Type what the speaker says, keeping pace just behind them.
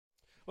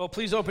Well,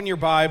 please open your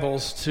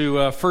Bibles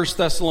to 1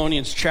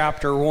 Thessalonians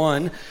chapter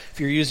 1. If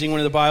you're using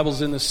one of the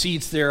Bibles in the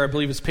seats there, I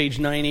believe it's page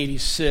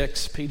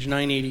 986. Page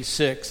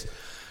 986.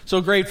 So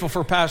grateful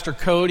for Pastor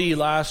Cody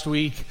last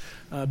week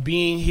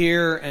being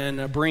here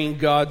and bringing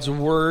God's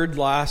Word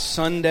last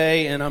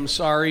Sunday. And I'm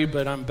sorry,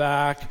 but I'm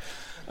back.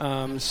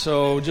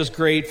 So just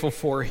grateful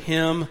for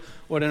him.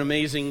 What an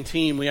amazing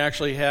team. We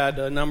actually had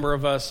a number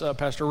of us,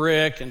 Pastor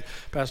Rick and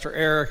Pastor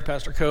Eric,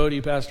 Pastor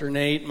Cody, Pastor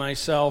Nate,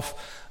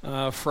 myself,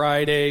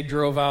 Friday,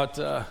 drove out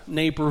to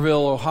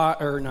Naperville,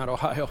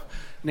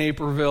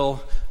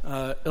 Naperville,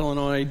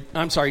 Illinois.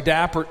 I'm sorry,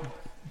 Dapper.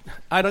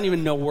 I don't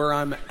even know where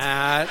I'm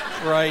at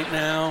right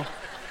now.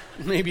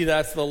 Maybe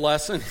that's the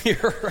lesson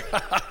here.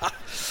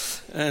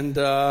 And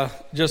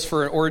just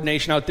for an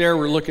ordination out there,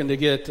 we're looking to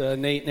get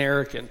Nate and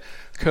Eric and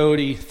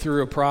Cody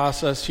through a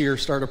process here,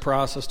 start a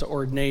process to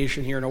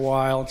ordination here in a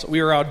while. And so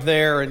we were out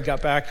there and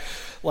got back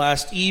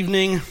last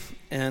evening.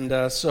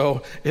 And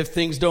so if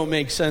things don't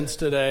make sense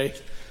today,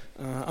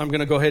 I'm going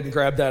to go ahead and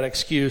grab that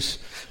excuse.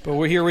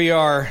 But here we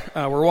are.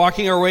 We're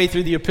walking our way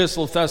through the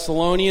Epistle of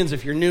Thessalonians.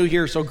 If you're new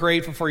here, so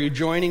grateful for you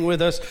joining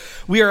with us.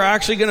 We are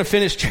actually going to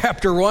finish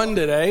chapter 1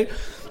 today.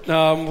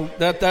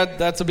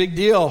 That's a big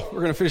deal.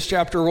 We're going to finish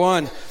chapter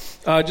 1.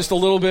 Just a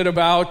little bit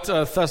about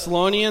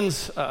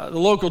Thessalonians. The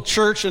local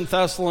church in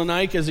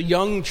Thessalonica is a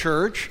young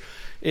church.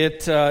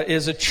 It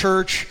is a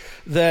church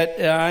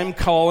that I'm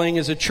calling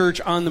is a church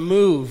on the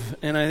move.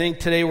 And I think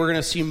today we're going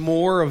to see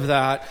more of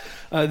that.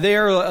 They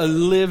are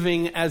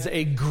living as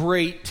a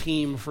great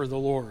team for the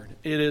Lord.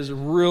 It is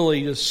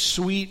really a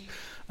sweet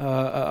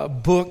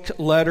book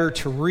letter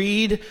to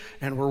read,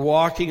 and we're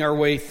walking our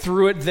way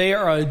through it. They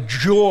are a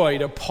joy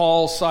to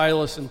Paul,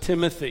 Silas, and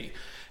Timothy.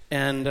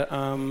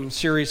 And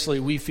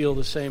seriously, we feel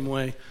the same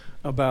way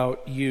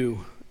about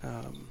you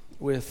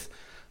with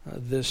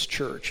this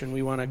church. And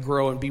we want to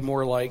grow and be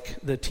more like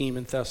the team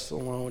in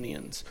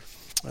Thessalonica.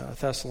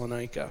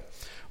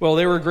 Well,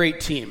 they were a great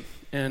team.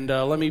 And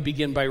let me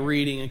begin by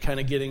reading and kind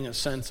of getting a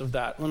sense of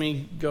that. Let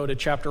me go to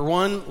chapter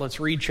 1. Let's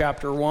read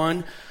chapter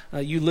 1.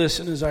 You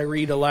listen as I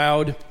read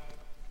aloud.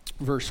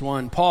 Verse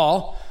 1.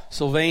 Paul,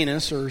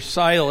 Silvanus, or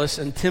Silas,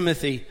 and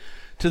Timothy,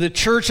 to the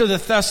church of the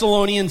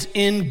Thessalonians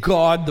in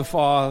God the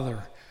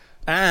Father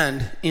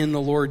and in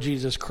the Lord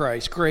Jesus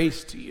Christ.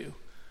 Grace to you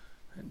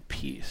and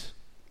peace.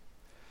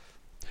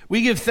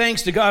 We give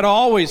thanks to God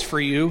always for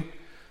you,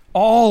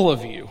 all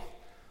of you,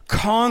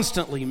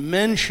 constantly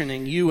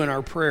mentioning you in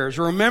our prayers,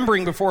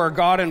 remembering before our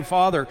God and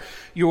Father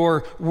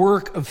your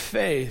work of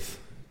faith,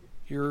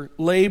 your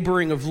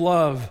laboring of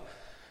love,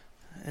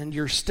 and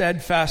your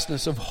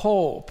steadfastness of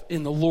hope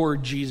in the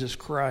Lord Jesus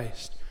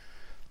Christ.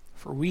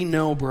 For we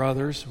know,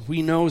 brothers,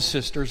 we know,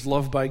 sisters,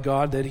 loved by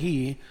God, that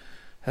He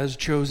has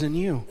chosen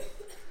you.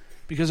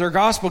 Because our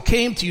gospel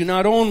came to you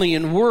not only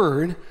in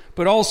word,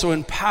 but also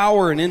in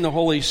power and in the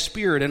Holy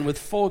Spirit and with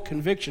full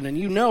conviction. And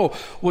you know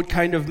what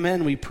kind of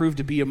men we proved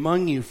to be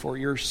among you for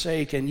your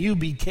sake, and you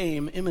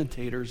became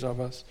imitators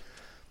of us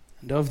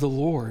and of the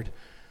Lord.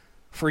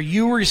 For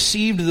you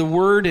received the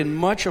word in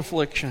much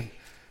affliction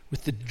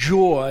with the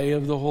joy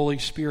of the Holy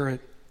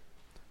Spirit,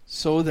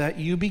 so that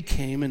you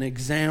became an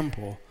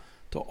example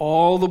to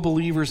all the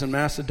believers in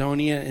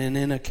Macedonia and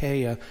in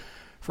Achaia.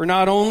 For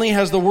not only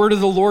has the word of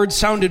the Lord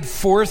sounded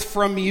forth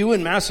from you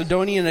in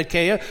Macedonia and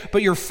Achaia,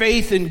 but your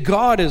faith in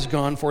God has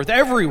gone forth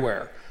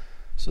everywhere,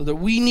 so that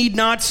we need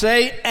not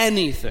say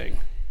anything.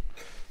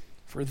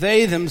 For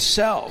they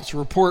themselves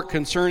report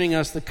concerning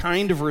us the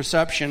kind of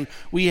reception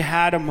we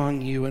had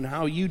among you, and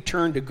how you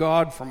turned to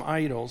God from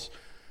idols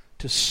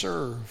to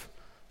serve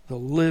the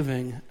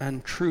living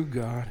and true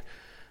God,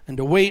 and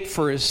to wait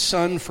for His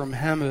Son from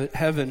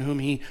heaven, whom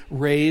He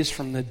raised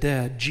from the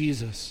dead,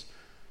 Jesus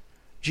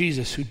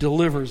who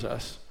delivers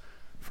us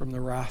from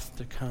the wrath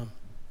to come.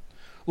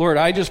 Lord,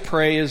 I just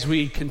pray as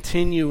we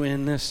continue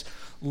in this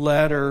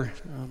letter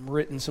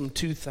written some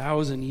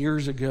 2,000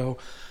 years ago,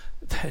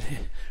 that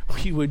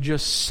we would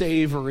just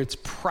savor its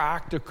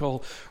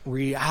practical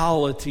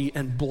reality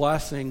and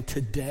blessing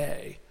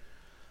today.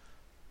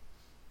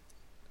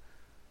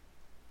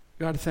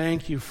 God,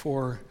 thank you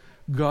for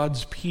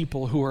God's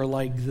people who are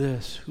like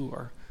this, who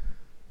are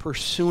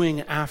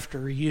pursuing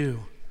after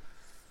you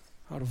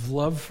out of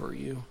love for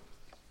you.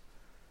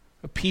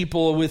 A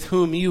people with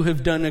whom you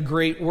have done a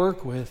great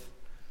work with.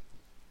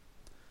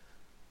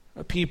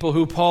 A people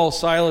who Paul,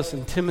 Silas,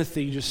 and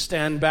Timothy just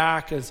stand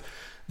back as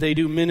they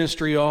do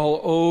ministry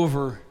all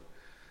over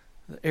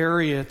the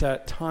area at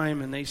that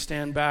time, and they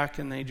stand back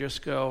and they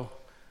just go,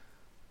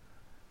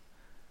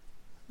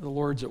 the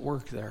Lord's at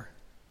work there.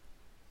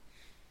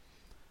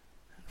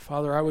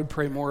 Father, I would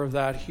pray more of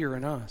that here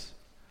in us.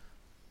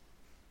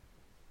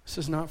 This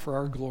is not for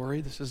our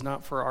glory. This is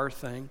not for our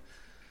thing.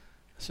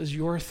 This is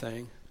your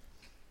thing.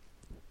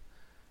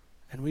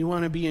 And we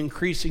want to be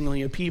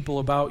increasingly a people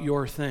about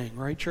your thing.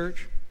 Right,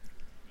 church?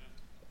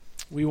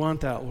 We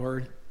want that,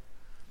 Lord.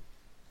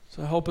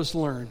 So help us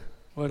learn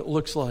what it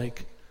looks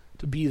like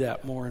to be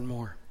that more and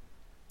more.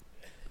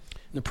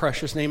 In the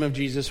precious name of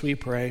Jesus we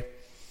pray.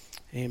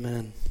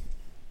 Amen.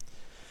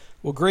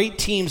 Well, great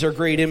teams are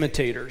great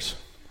imitators.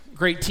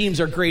 Great teams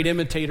are great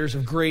imitators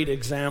of great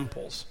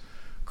examples.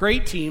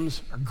 Great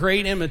teams are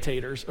great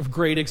imitators of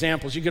great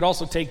examples. You could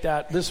also take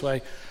that this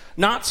way.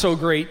 Not so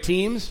great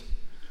teams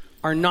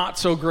are not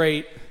so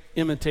great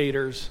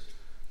imitators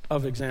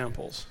of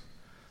examples.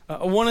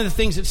 One of the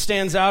things that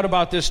stands out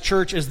about this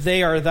church is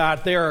they are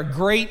a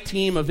great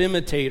team of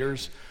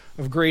imitators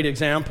of great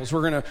examples.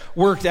 We're going to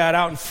work that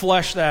out and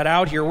flesh that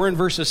out here. We're in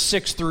verses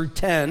 6 through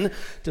 10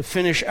 to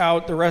finish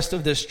out the rest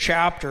of this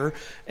chapter.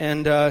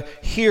 And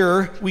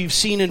here we've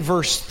seen in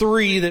verse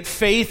 3 that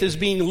faith is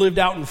being lived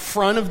out in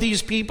front of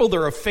these people.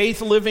 They're a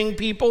faith-living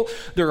people.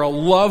 They're a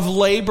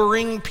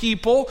love-laboring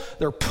people.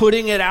 They're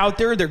putting it out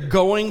there. They're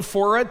going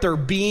for it. They're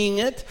being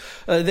it.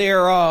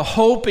 They're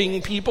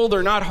hoping people.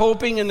 They're not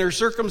hoping in their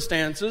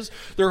circumstances.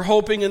 They're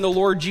hoping in the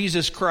Lord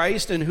Jesus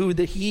Christ and who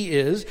He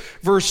is.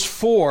 Verse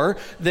 4,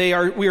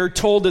 we are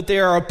told that they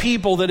are a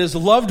people that is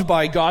loved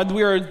by God.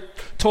 We are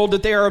told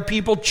that they are a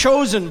people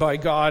chosen by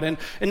God. And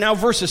now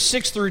verses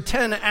 6 through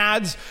 10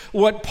 adds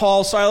what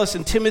Paul, Silas,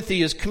 and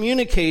Timothy is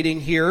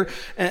communicating here.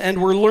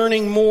 And we're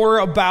learning more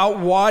about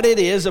what it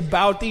is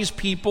about these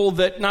people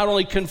that not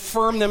only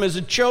confirm them as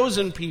a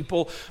chosen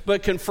people,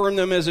 but confirm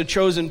them as a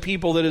chosen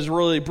people that is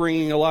really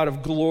bringing a lot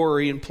of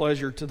glory and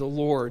pleasure to the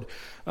Lord.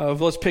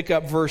 Let's pick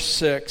up verse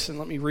 6, and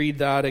let me read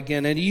that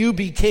again. And you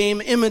became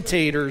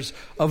imitators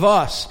of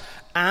us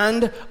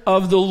and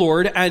of the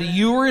Lord, and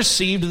you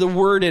received the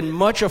word in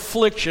much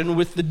affliction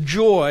with the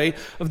joy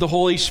of the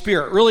Holy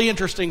Spirit. Really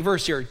interesting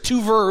verse here.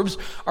 2 verbs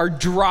are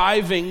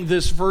driving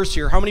this verse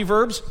here. How many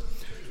verbs?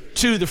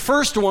 2. The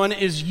first one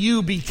is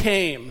you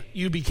became.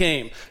 You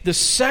became. The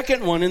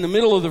second one in the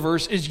middle of the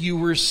verse is you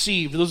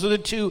received. Those are the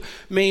 2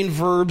 main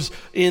verbs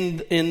in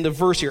the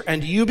verse here.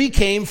 And you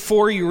became,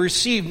 for you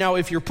received. Now,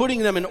 if you're putting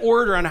them in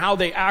order on how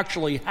they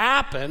actually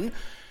happen,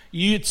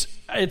 it's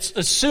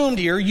assumed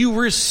here, you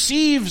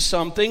receive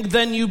something,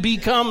 then you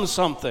become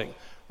something.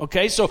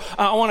 Okay, so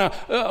I want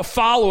to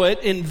follow it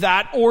in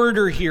that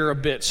order here a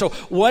bit. So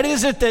what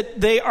is it that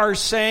they are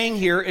saying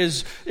here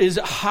is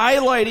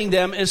highlighting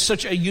them as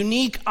such a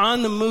unique,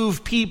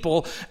 on-the-move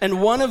people,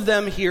 and one of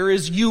them here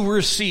is you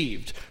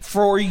received.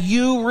 For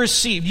you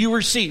received. You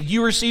received.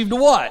 You received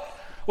what?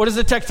 What does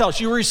the text tell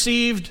us? You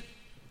received,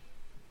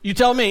 you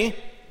tell me,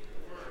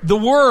 the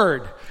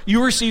Word.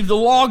 You received the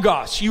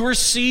Logos. You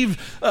received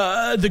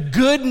the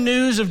good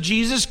news of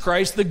Jesus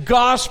Christ, the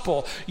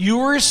gospel.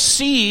 You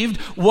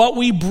received what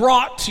we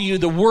brought to you,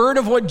 the word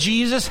of what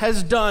Jesus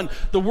has done,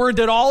 the word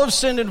that all have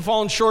sinned and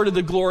fallen short of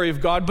the glory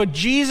of God. But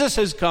Jesus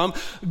has come.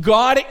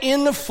 God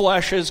in the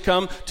flesh has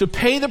come to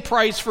pay the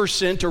price for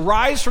sin, to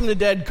rise from the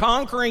dead,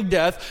 conquering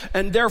death,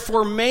 and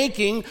therefore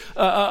making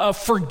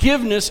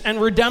forgiveness and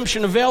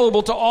redemption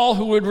available to all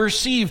who would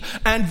receive.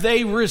 And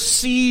they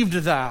received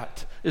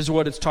that. Is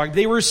what it's talking.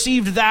 They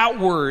received that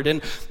word.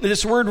 And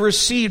this word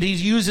received, he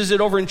uses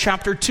it over in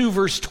chapter 2,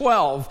 verse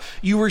 12.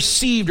 You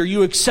received, or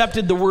you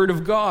accepted the word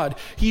of God.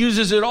 He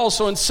uses it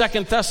also in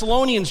 2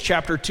 Thessalonians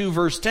chapter 2,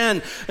 verse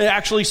 10,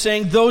 actually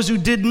saying those who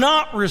did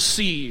not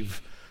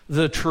receive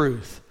the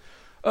truth.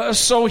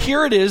 So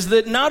here it is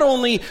that not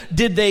only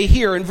did they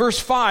hear, in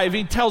verse 5,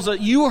 he tells us,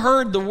 you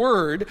heard the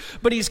word,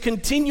 but he's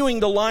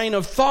continuing the line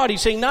of thought.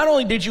 He's saying, not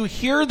only did you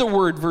hear the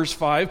word, verse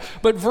 5,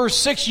 but verse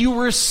 6,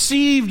 you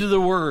received the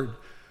word.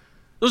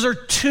 Those are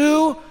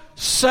 2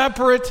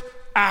 separate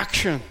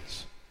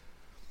actions.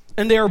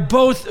 And they are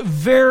both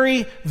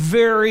very,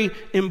 very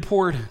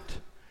important.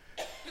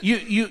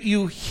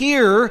 You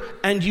hear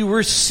and you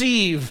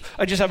receive.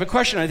 I just have a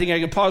question. I think I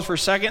can pause for a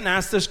second and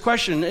ask this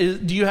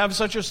question. Do you have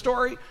such a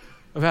story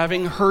of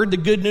having heard the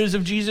good news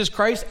of Jesus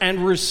Christ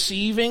and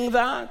receiving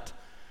that?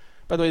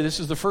 By the way, this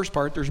is the first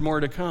part. There's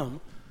more to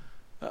come.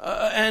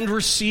 And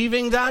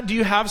receiving that, do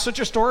you have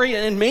such a story?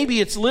 And maybe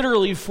it's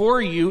literally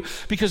for you,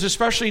 because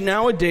especially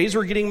nowadays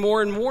we're getting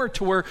more and more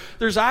to where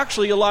there's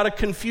actually a lot of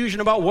confusion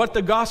about what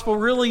the gospel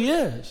really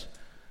is.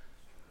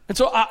 And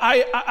so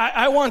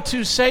I want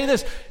to say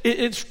this,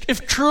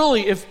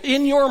 if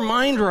in your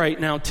mind right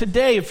now,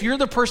 today, if you're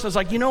the person that's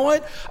like, you know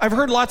what, I've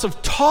heard lots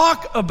of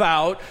talk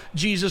about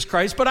Jesus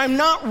Christ, but I'm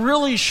not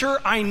really sure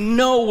I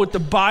know what the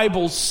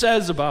Bible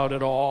says about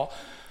it all.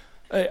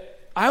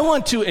 I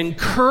want to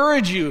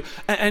encourage you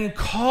and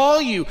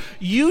call you.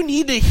 You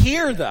need to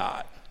hear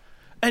that.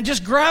 And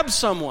just grab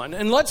someone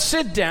and let's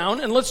sit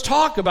down and let's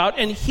talk about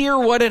and hear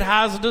what it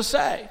has to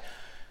say.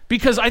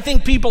 Because I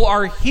think people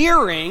are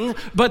hearing,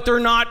 but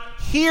they're not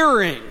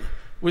hearing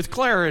with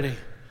clarity.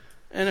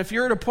 And if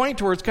you're at a point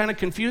to where it's kind of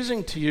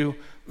confusing to you,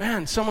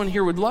 man, someone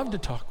here would love to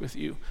talk with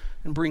you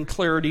and bring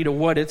clarity to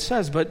what it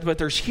says, but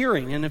there's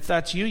hearing, and if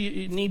that's you,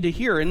 you need to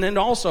hear. And then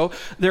also,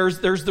 there's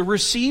the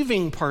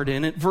receiving part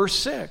in it, verse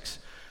 6.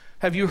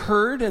 Have you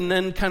heard and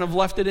then kind of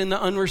left it in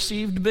the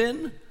unreceived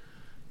bin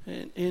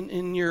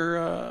in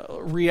your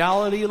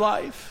reality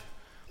life?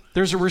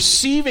 There's a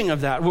receiving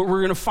of that. We're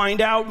going to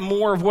find out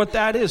more of what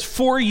that is.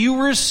 For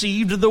you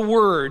received the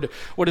word.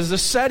 What is the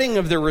setting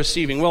of the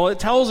receiving? Well, it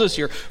tells us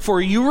here,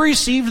 for you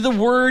received the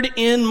word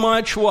in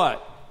much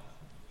what?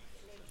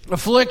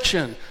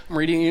 Affliction. I'm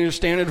reading your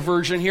standard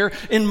version here.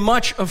 In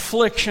much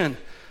affliction.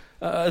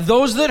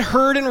 Those that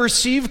heard and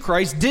received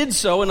Christ did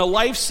so in a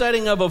life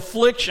setting of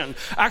affliction.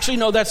 Actually,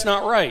 no, that's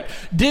not right.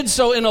 Did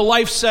so in a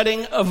life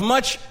setting of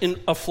much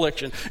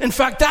affliction. In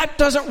fact, that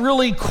doesn't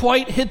really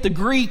quite hit the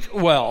Greek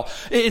well.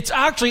 It's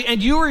actually,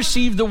 and you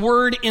received the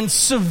word in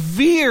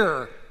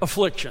severe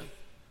affliction,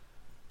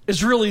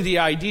 is really the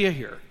idea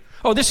here.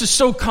 Oh, this is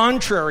so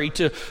contrary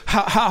to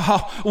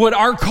what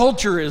our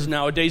culture is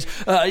nowadays.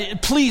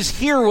 Please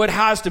hear what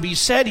has to be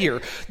said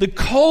here. The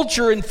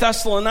culture in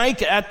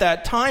Thessalonica at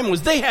that time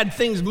was they had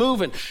things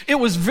moving. It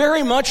was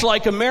very much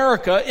like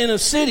America in a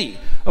city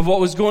of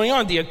what was going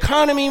on. The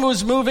economy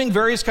was moving,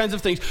 various kinds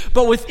of things.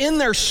 But within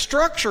their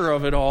structure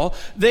of it all,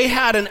 they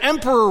had an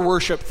emperor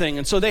worship thing.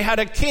 And so they had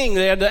a king.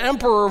 They had the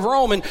emperor of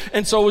Rome.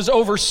 And so it was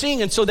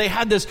overseeing. And so they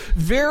had this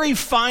very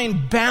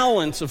fine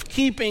balance of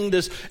keeping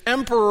this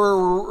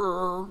emperor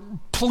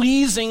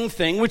pleasing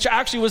thing, which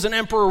actually was an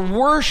emperor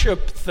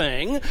worship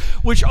thing,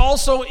 which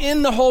also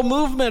in the whole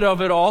movement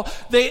of it all,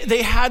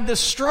 they had this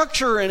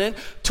structure in it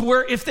to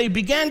where if they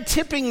began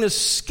tipping the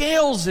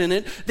scales in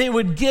it, they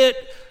would get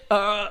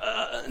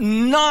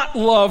not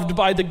loved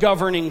by the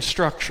governing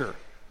structure.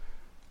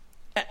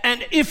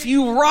 And if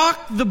you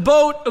rocked the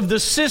boat of the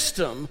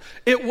system,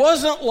 it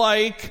wasn't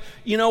like,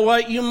 you know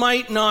what, you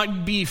might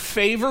not be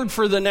favored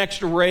for the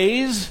next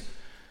raise.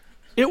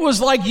 It was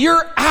like,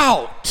 you're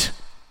out.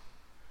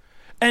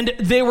 And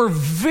they were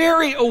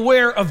very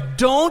aware of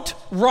don't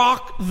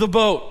rock the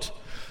boat.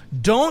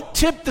 Don't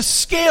tip the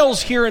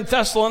scales here in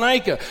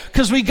Thessalonica,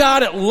 because we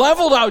got it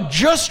leveled out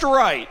just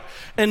right.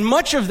 And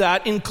much of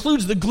that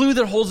includes the glue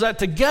that holds that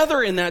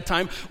together in that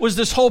time was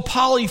this whole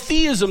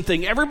polytheism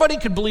thing. Everybody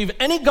could believe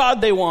any god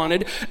they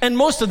wanted, and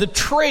most of the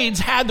trades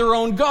had their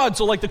own god.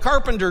 So like the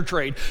carpenter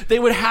trade, they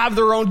would have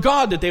their own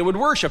god that they would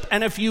worship.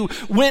 And if you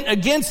went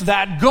against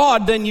that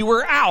god, then you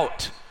were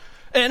out.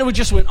 And it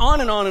just went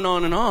on and on and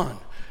on and on.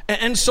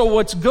 And so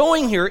what's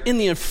going here in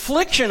the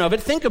affliction of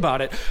it, think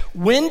about it.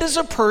 When does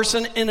a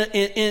person in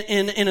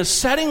a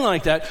setting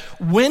like that,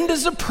 when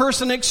does a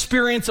person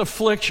experience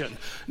affliction?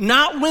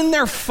 Not when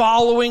they're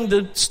following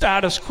the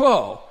status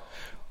quo.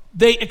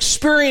 They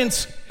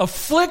experience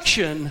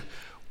affliction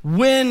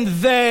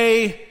when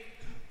they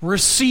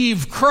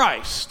receive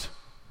Christ.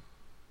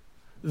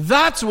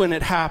 That's when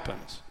it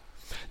happens.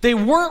 They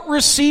weren't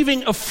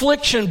receiving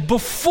affliction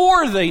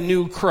before they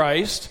knew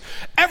Christ.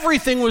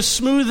 Everything was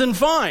smooth and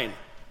fine.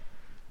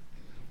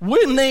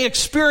 When they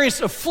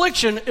experienced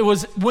affliction, it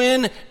was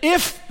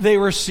if they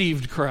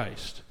received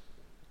Christ.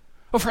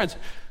 Oh, friends,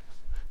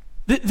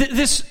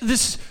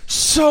 this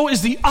so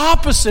is the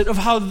opposite of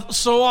how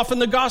so often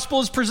the gospel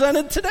is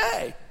presented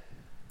today.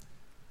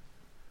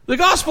 The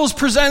gospel is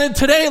presented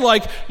today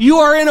like, you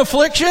are in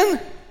affliction,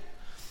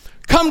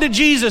 come to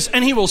Jesus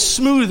and he will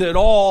smooth it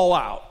all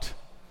out.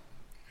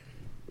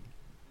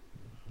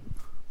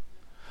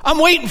 I'm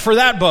waiting for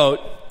that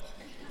boat.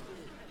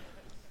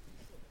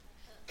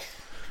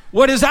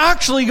 What is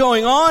actually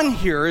going on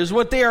here is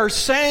what they are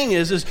saying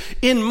is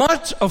in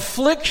much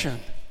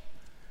affliction,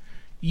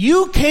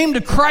 you came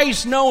to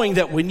Christ knowing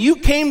that when you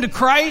came to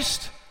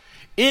Christ,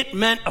 it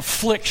meant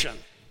affliction.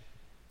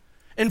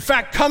 In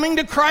fact, coming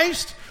to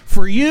Christ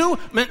for you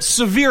meant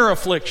severe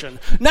affliction.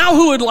 Now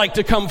who would like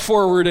to come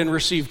forward and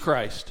receive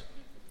Christ?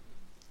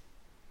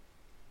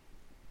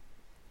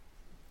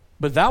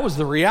 But that was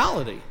the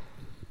reality.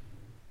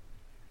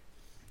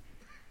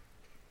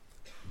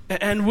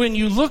 And when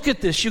you look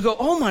at this, you go,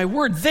 oh my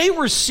word, they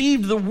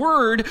received the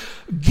word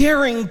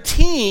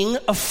guaranteeing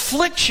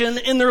affliction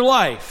in their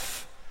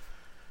life.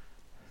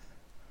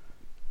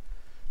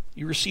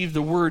 You received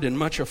the word in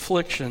much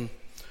affliction.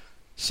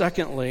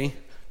 Secondly,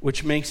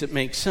 which makes it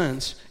make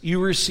sense,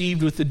 you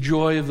received with the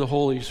joy of the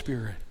Holy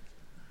Spirit.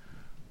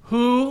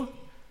 Who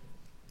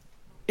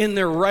in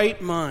their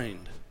right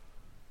mind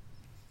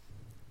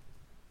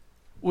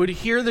would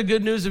hear the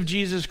good news of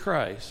Jesus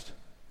Christ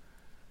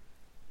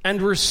and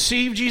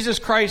receive Jesus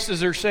Christ as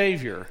their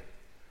Savior,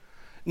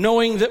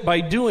 knowing that by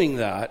doing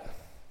that,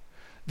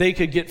 they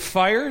could get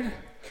fired,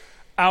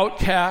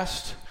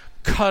 outcast,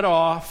 cut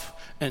off,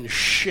 and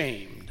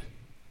shamed?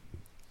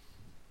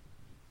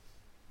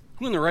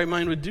 Who in their right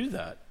mind would do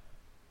that?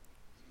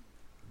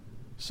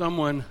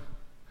 Someone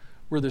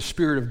where the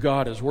Spirit of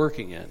God is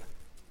working in.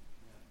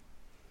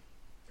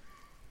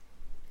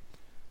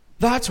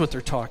 That's what they're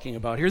talking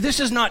about here.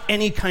 This is not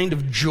any kind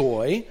of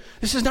joy.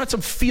 This is not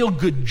some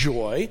feel-good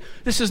joy.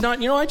 This is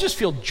not, I just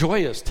feel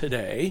joyous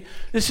today.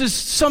 This is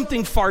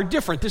something far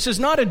different. This is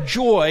not a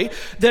joy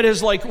that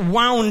is like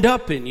wound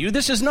up in you.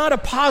 This is not a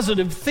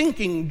positive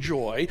thinking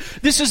joy.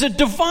 This is a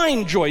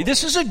divine joy.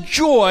 This is a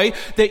joy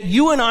that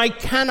you and I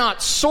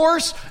cannot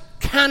source,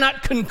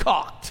 cannot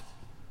concoct.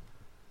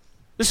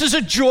 This is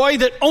a joy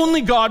that only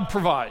God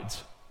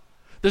provides.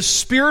 The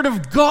Spirit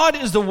of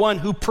God is the one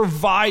who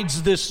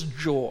provides this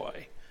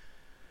joy.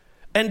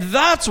 And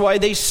that's why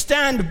they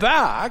stand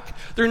back.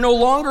 They're no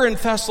longer in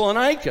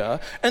Thessalonica.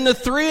 And the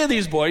three of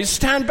these boys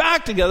stand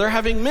back together,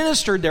 having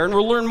ministered there. And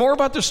we'll learn more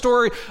about the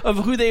story of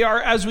who they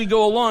are as we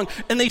go along.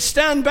 And they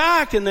stand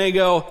back and they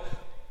go,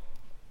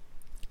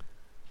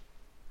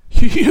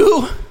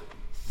 you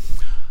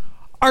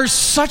are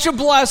such a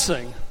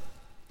blessing.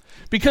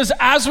 Because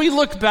as we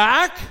look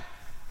back,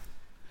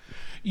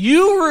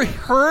 you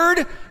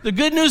heard the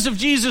good news of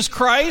Jesus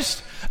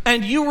Christ,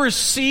 and you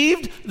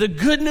received the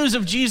good news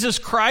of Jesus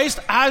Christ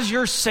as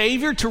your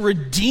Savior to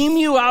redeem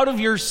you out of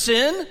your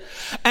sin.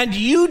 And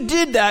you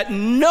did that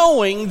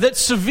knowing that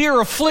severe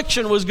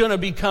affliction was going to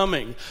be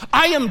coming.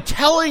 I am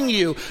telling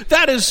you,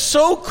 that is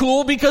so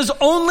cool because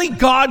only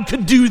God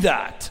could do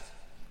that.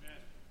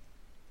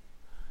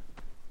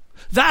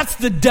 That's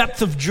the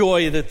depth of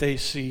joy that they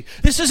see.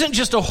 This isn't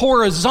just a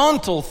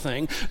horizontal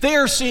thing. They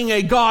are seeing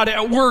a God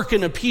at work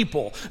in a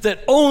people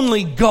that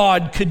only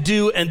God could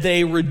do, and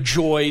they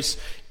rejoice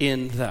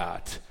in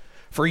that.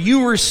 For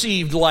you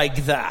received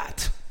like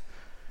that.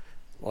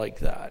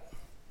 Like that.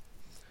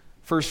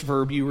 First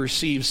verb, you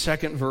received.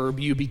 Second verb,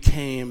 you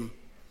became.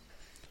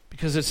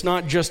 Because it's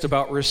not just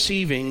about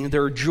receiving.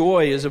 Their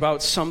joy is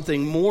about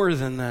something more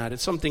than that.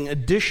 It's something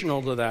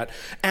additional to that.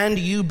 And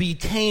you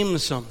became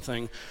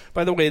something.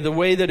 By the way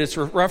that it's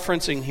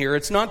referencing here,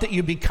 it's not that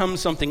you become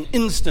something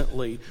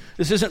instantly.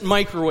 This isn't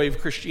microwave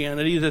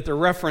Christianity that they're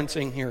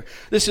referencing here.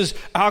 This is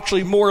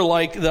actually more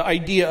like the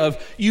idea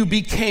of you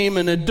became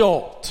an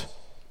adult.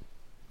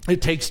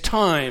 It takes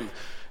time.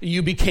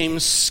 You became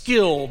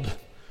skilled.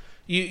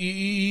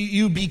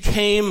 You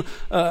became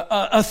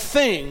a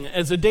thing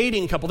as a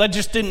dating couple. That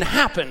just didn't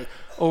happen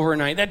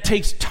overnight. That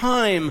takes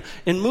time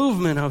and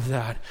movement of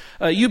that.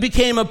 You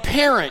became a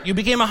parent. You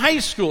became a high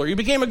schooler. You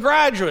became a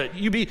graduate.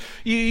 You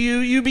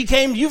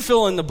became, you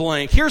fill in the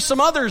blank. Here's some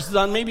others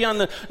done maybe on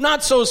the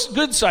not so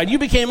good side. You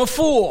became a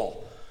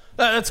fool.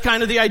 That's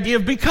kind of the idea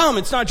of become.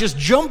 It's not just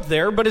jump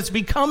there, but it's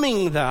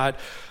becoming that.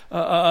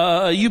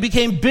 You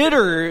became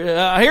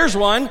bitter. Here's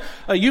one.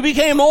 You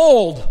became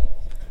old.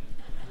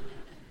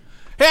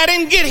 Hey, I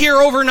didn't get here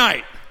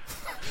overnight.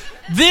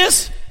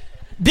 This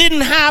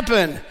didn't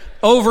happen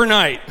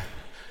overnight.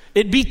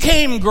 It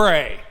became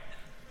gray.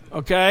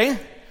 Okay?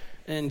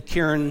 And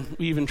Karen,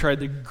 we even tried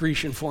the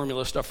Grecian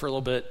formula stuff for a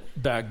little bit.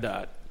 Bagged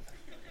that.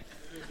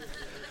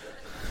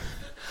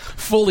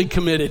 Fully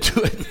committed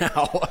to it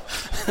now.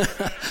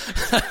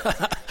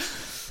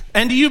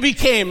 And you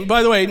became,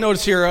 by the way,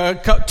 notice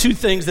here two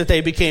things that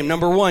they became.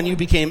 Number one, you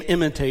became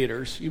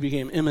imitators. You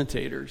became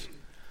imitators.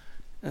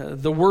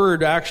 The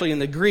word actually in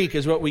the Greek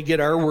is what we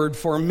get our word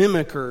for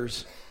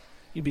mimickers.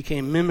 You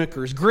became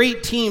mimickers.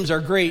 Great teams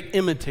are great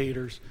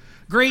imitators.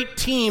 Great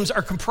teams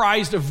are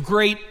comprised of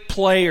great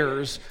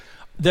players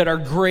that are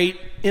great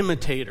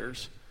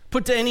imitators.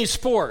 Put to any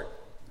sport.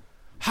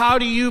 How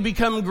do you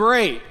become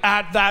great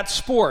at that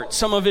sport?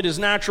 Some of it is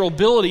natural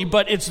ability,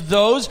 but it's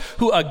those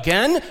who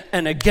again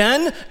and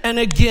again and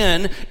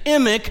again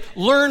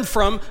learn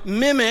from,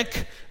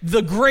 mimic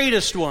the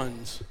greatest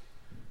ones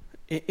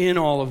in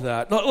all of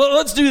that.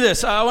 Let's do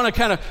this. I want to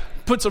kind of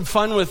put some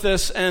fun with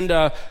this and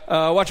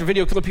watch a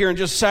video clip here in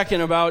just a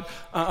second about,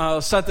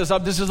 set this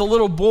up. This is a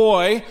little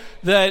boy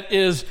that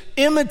is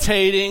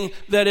imitating,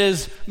 that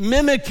is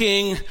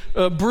mimicking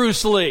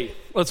Bruce Lee.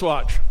 Let's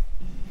watch.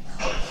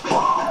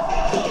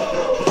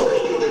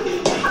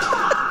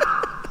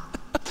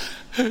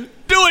 Do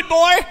it,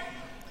 boy!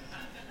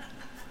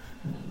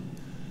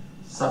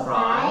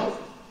 Surprise!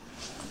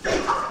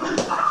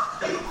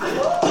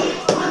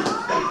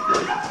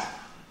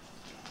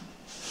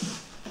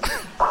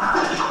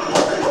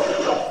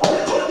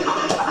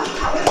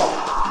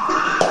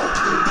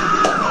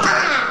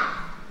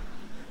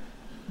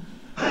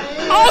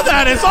 Oh,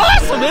 that is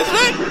awesome, isn't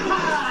it?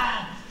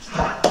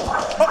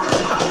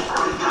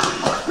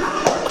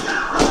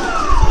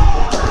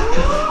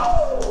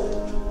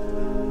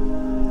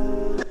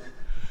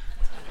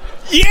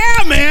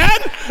 Yeah, man!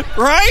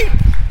 Right?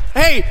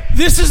 Hey,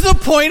 this is the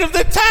point of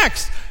the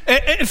text.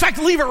 In fact,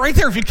 leave it right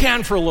there if you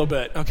can for a little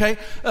bit, okay?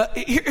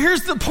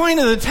 Here's the point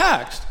of the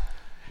text.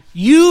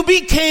 You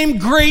became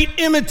great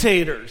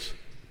imitators.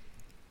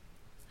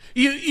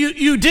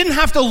 You didn't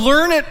have to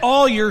learn it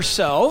all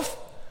yourself.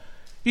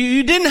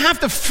 You didn't have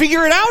to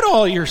figure it out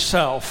all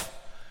yourself.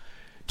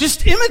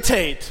 Just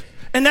imitate.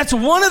 And that's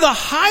one of the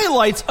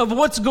highlights of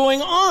what's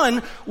going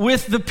on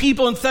with the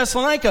people in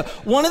Thessalonica.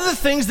 One of the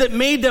things that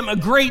made them a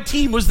great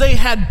team was they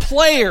had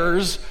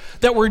players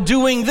that were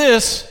doing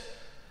this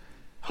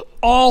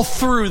all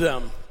through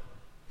them.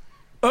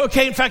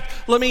 Okay, in fact,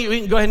 we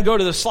can go ahead and go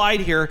to the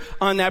slide here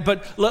on that,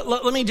 but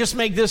let me just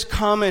make this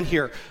comment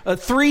here.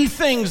 3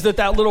 things that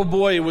little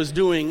boy was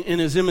doing in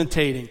his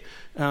imitating.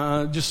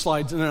 Just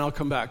slides, and then I'll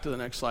come back to the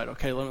next slide.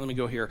 Okay, let me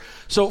go here.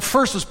 So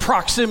first was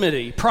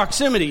proximity.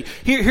 Proximity.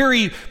 Here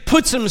he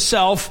puts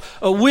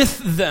himself with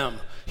them.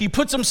 He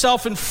puts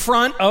himself in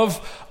front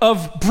of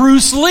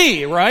Bruce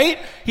Lee, right?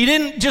 He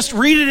didn't just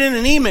read it in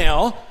an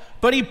email,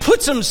 but he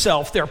puts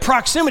himself there.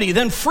 Proximity,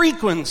 then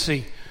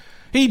frequency.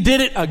 He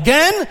did it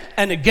again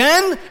and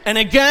again and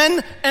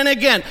again and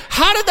again.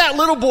 How did that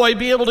little boy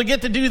be able to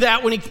get to do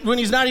that when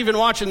he's not even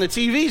watching the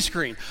TV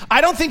screen?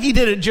 I don't think he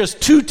did it just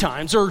 2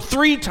 times or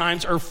 3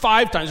 times or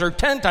 5 times or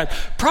 10 times.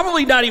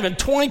 Probably not even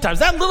 20 times.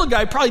 That little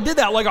guy probably did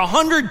that like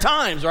 100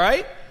 times,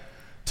 right?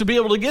 To be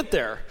able to get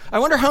there. I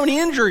wonder how many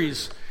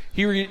injuries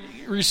he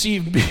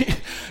received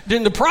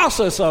in the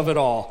process of it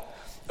all.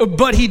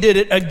 But he did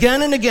it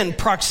again and again.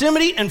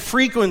 Proximity and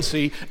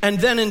frequency, and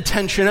then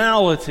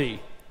intentionality.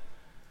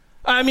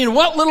 I mean,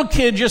 what little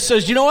kid just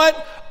says, you know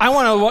what? I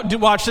want to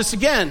watch this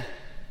again.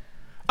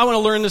 I want to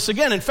learn this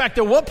again. In fact,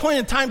 at what point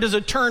in time does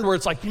it turn where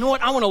it's like, you know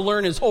what? I want to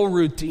learn his whole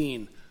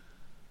routine.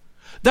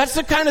 That's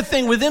the kind of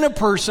thing within a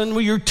person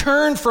where you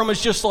turn from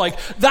it's just like,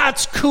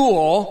 that's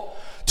cool,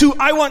 to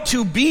I want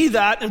to be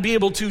that and be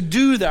able to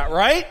do that,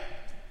 right?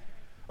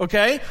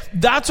 Okay?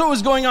 That's what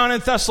was going on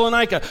in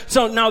Thessalonica.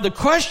 So now the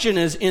question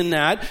is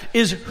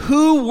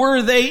who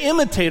were they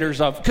imitators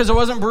of? Because it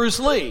wasn't Bruce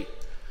Lee.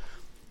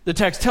 The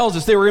text tells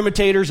us they were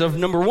imitators of,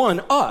 number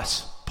one,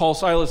 us, Paul,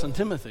 Silas, and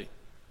Timothy.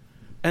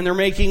 And they're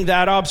making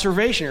that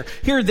observation here.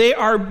 Here they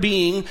are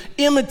being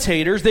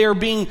imitators. They are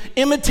being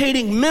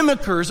imitating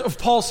mimickers of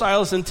Paul,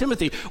 Silas, and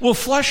Timothy. We'll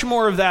flesh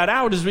more of that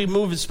out as we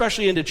move,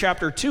 especially into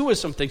chapter 2 with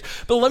some things.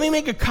 But let me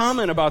make a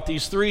comment about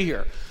these three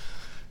here.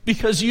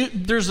 Because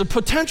there's a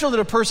potential that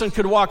a person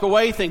could walk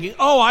away thinking,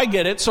 oh, I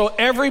get it, so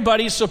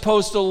everybody's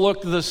supposed to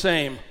look the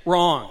same.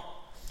 Wrong.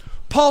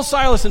 Paul,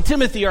 Silas, and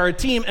Timothy are a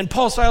team, and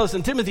Paul, Silas,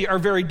 and Timothy are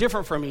very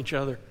different from each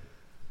other.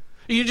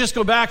 You just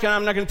go back, and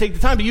I'm not going to take the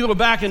time, but you go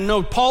back and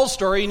know Paul's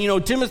story and you know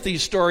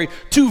Timothy's story,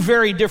 two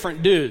very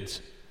different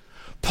dudes.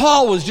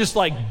 Paul was just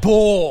like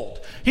bold.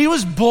 He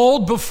was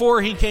bold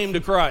before he came to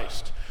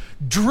Christ.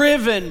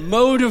 Driven,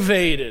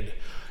 motivated.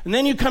 And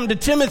then you come to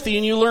Timothy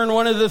and you learn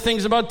one of the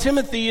things about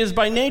Timothy is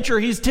by nature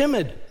he's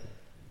timid.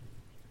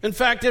 In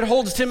fact, it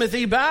holds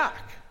Timothy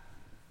back.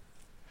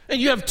 And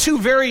you have two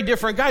very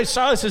different guys.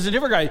 Silas is a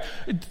different guy.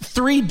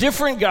 Three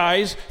different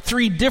guys,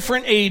 three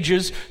different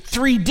ages,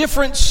 three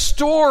different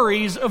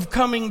stories of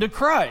coming to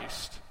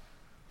Christ.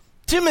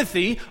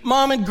 Timothy,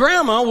 mom and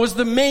grandma, was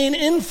the main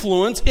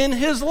influence in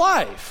his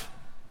life.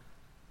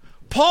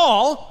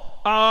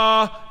 Paul,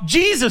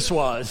 Jesus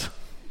was.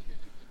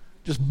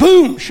 Just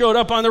boom, showed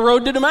up on the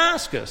road to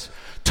Damascus.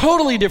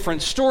 Totally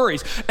different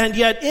stories. And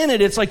yet in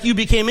it, it's like you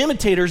became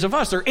imitators of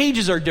us. Their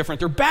ages are different.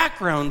 Their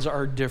backgrounds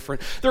are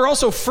different. They're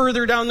also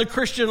further down the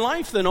Christian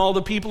life than all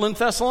the people in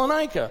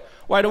Thessalonica.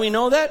 Why do we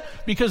know that?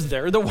 Because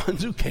they're the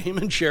ones who came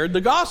and shared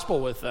the gospel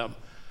with them.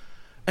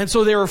 And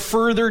so they were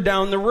further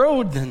down the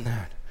road than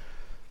that.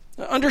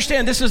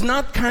 Understand, this is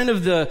not kind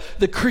of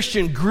the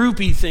Christian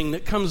groupie thing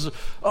that comes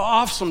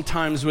off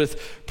sometimes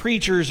with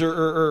preachers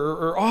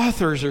or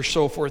authors or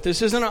so forth.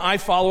 This isn't I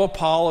follow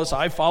Apollos,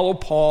 I follow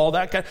Paul,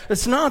 that kind.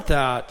 It's not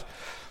that.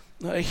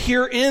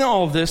 Here in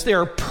all of this, they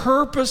are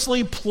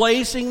purposely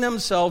placing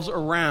themselves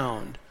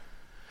around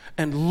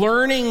and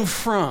learning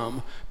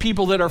from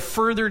people that are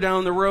further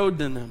down the road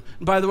than them.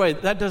 And by the way,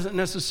 that doesn't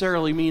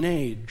necessarily mean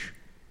age.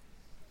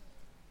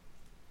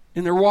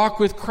 In their walk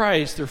with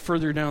Christ, they're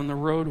further down the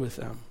road with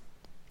them.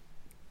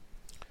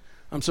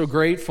 I'm so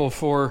grateful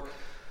for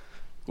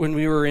when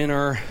we were in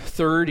our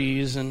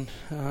 30s and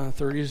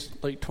 30s,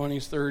 late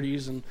 20s,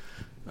 30s, and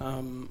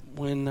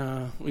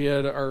when we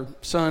had our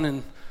son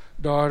and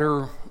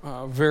daughter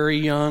very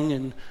young,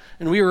 and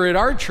we were at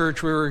our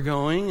church we were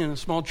going, in a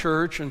small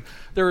church, and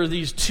there were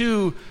these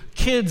two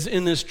kids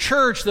in this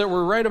church that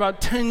were right about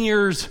 10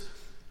 years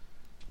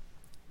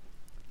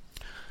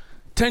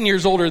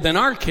older than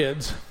our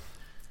kids,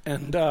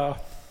 and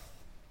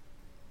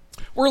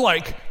we're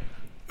like,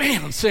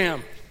 man,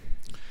 Sam,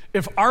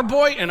 if our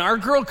boy and our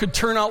girl could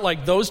turn out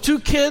like those two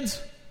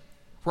kids,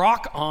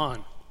 rock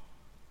on.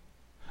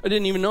 I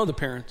didn't even know the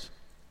parents.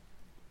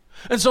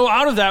 And so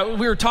out of that,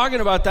 we were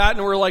talking about that,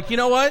 and we're like, you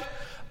know what?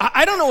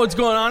 I don't know what's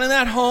going on in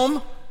that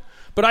home,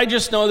 but I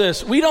just know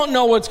this. We don't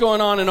know what's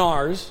going on in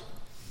ours,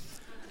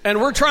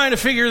 and we're trying to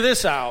figure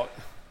this out.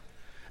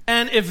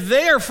 And if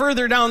they are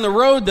further down the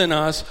road than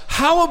us,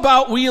 how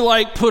about we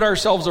put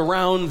ourselves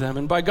around them?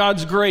 And by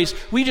God's grace,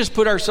 we just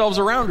put ourselves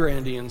around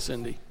Randy and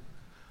Cindy.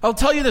 I'll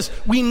tell you this,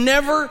 we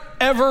never,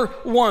 ever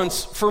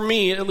once, for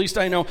me, at least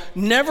I know,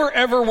 never,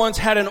 ever once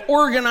had an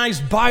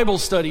organized Bible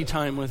study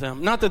time with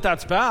them. Not that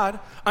that's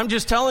bad. I'm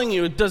just telling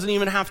you, it doesn't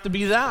even have to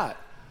be that.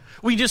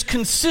 We just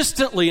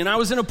consistently, and I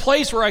was in a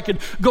place where I could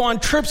go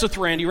on trips with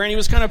Randy. Randy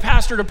was kind of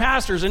pastor to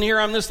pastors, and here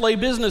I'm this lay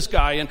business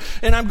guy,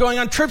 and I'm going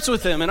on trips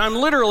with him, and I'm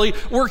literally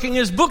working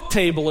his book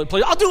table at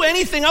places. I'll do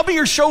anything. I'll be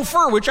your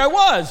chauffeur, which I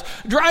was,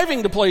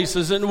 driving to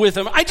places and with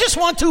him. I just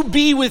want to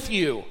be with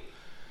you.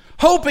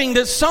 Hoping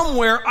that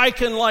somewhere I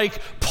can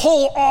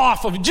pull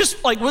off of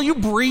just will you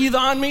breathe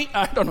on me?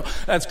 I don't know.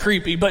 That's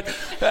creepy, but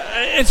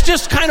it's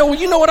just kind of,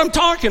 you know what I'm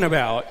talking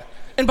about.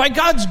 And by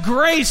God's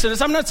grace, and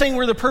I'm not saying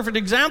we're the perfect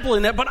example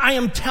in that, but I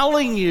am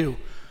telling you,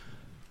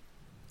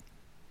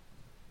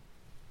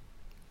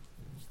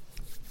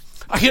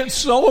 I get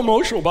so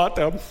emotional about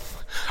them.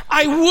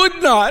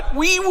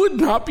 We would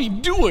not be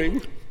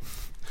doing,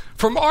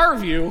 from our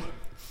view,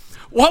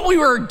 what we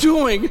were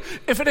doing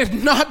if it had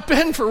not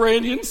been for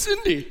Randy and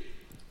Cindy.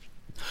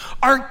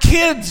 Our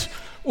kids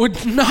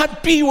would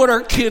not be what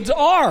our kids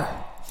are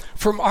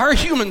from our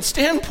human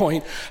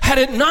standpoint had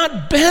it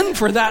not been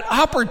for that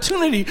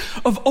opportunity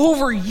of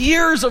over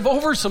years, of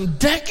over some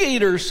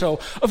decade or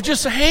so, of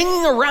just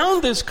hanging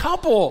around this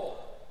couple.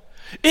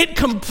 It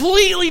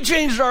completely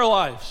changed our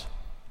lives.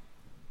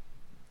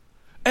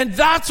 And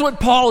that's what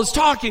Paul is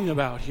talking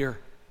about here.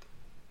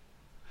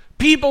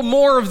 People,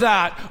 more of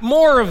that,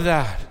 more of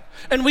that.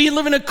 And we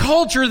live in a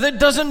culture that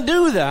doesn't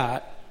do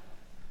that.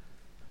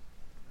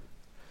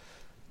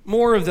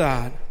 More of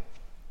that.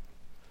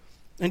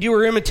 And you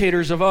are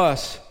imitators of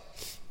us.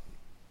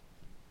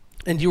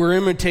 And you are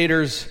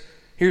imitators,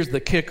 here's the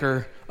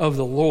kicker, of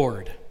the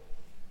Lord.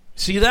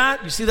 See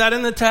that? You see that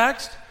in the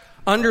text?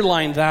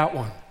 Underline that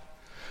one.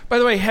 By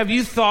the way, have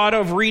you thought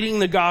of reading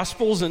the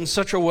Gospels in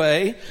such a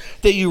way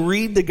that you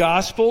read the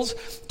Gospels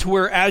to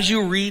where as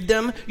you read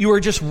them, you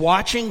are just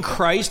watching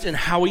Christ and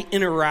how he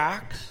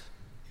interacts?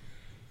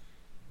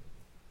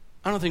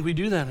 I don't think we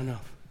do that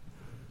enough.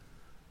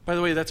 By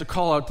the way, that's a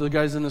call out to the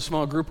guys in the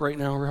small group right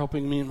now who are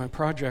helping me in my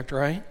project,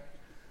 right?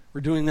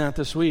 We're doing that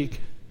this week,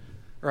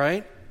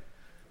 right?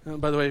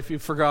 By the way, if you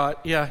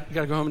forgot, you got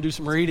to go home and do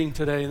some reading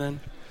today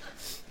then.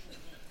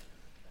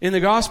 In the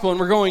gospel, and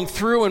we're going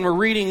through and we're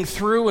reading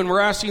through and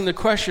we're asking the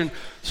question,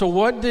 so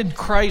what did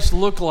Christ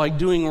look like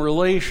doing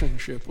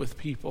relationship with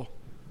people?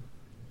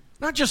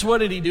 Not just what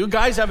did he do.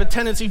 Guys have a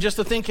tendency just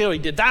to think, he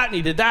did that and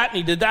he did that and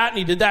he did that and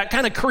he did that.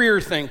 Kind of career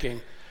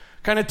thinking.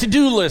 Kind of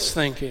to-do list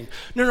thinking.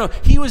 No.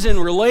 He was in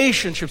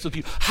relationships with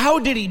people. How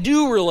did he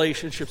do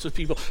relationships with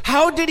people?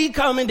 How did he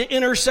come in to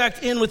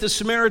intersect in with a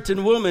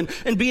Samaritan woman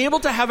and be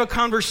able to have a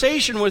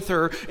conversation with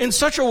her in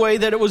such a way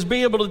that it was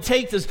be able to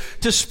take this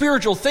to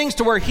spiritual things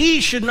to where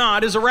he should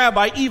not, as a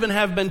rabbi, even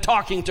have been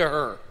talking to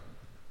her?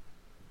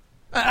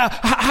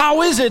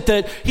 How is it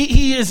that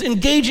he is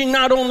engaging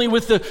not only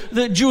with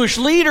the Jewish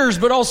leaders,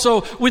 but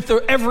also with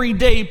the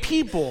everyday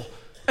people?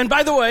 And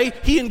by the way,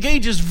 he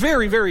engages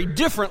very, very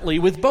differently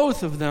with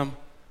both of them.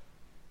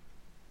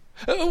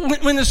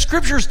 When the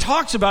scriptures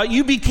talks about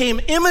you became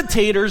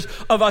imitators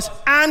of us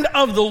and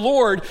of the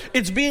Lord,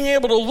 it's being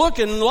able to look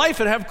in life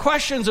and have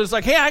questions. It's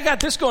like, hey, I got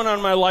this going on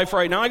in my life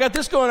right now. I got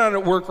this going on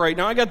at work right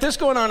now. I got this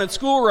going on at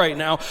school right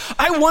now.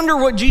 I wonder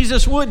what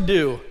Jesus would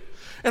do.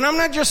 And I'm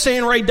not just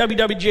saying write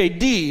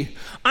WWJD.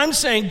 I'm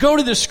saying go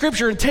to the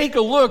scripture and take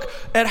a look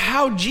at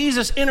how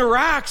Jesus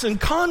interacts in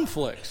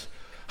conflicts.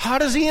 How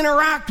does he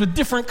interact with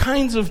different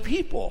kinds of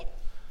people?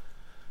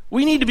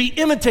 We need to be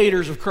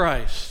imitators of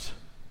Christ,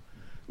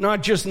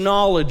 not just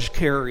knowledge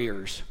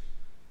carriers.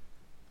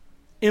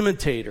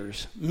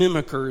 Imitators,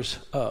 mimickers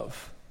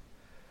of.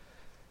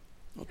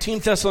 Well, Team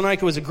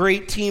Thessalonica was a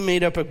great team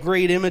made up of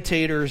great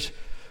imitators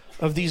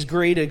of these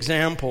great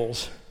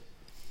examples.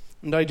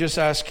 And I just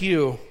ask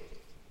you,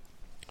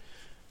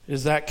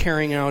 is that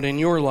carrying out in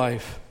your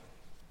life?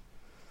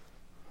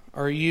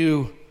 Are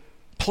you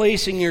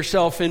placing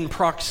yourself in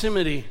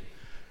proximity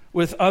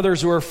with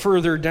others who are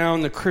further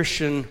down the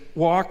Christian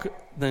walk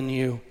than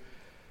you?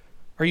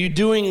 Are you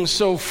doing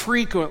so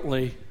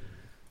frequently?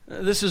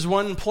 This is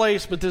one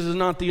place, but this is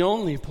not the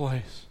only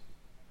place.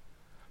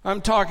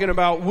 I'm talking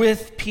about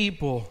with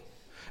people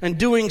and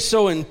doing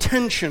so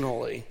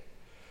intentionally.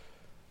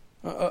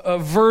 A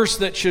verse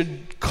that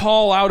should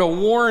call out a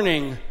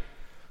warning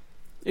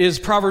is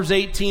Proverbs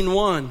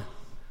 18:1.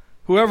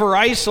 Whoever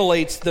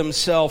isolates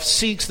themselves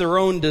seeks their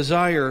own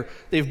desire.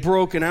 They've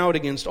broken out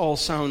against all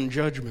sound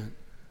judgment.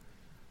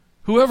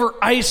 Whoever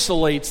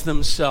isolates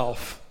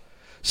themselves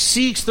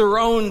seeks their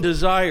own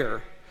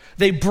desire.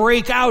 They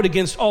break out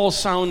against all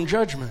sound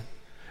judgment.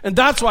 And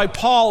that's why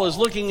Paul is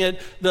looking at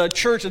the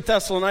church at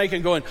Thessalonica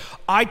and going,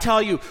 I tell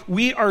you,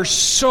 we are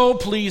so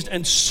pleased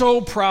and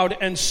so proud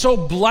and so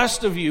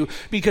blessed of you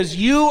because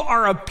you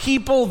are a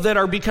people that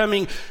are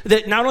becoming,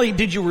 that not only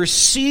did you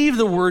receive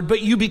the word, but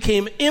you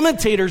became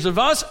imitators of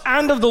us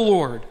and of the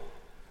Lord.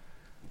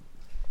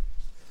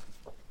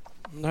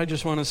 And I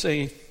just want to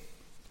say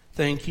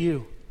thank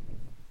you.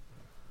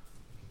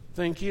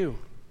 Thank you.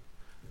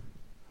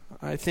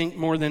 I think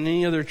more than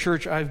any other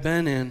church I've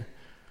been in,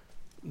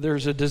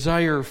 there's a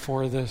desire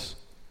for this.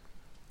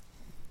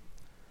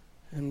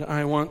 And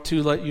I want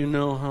to let you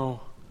know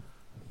how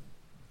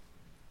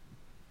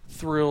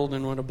thrilled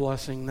and what a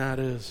blessing that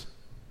is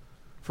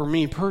for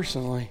me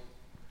personally.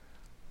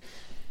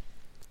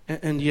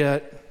 And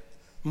yet,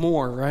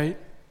 more, right?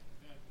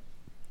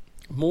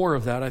 More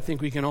of that. I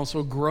think we can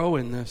also grow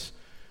in this.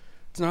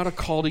 It's not a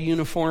call to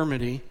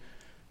uniformity.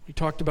 We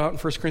talked about in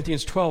 1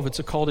 Corinthians 12, it's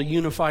a call to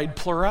unified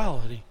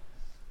plurality.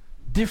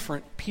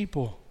 Different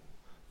people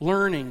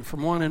learning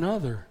from one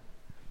another,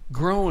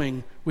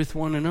 growing with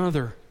one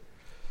another.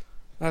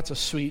 That's a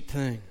sweet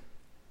thing.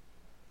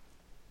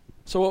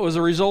 So what was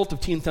the result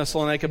of Team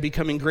Thessalonica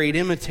becoming great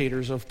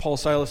imitators of Paul,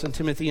 Silas, and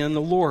Timothy and the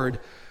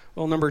Lord?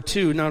 Well, number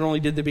 2, not only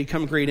did they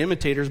become great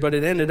imitators, but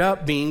it ended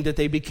up being that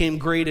they became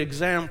great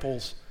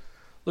examples.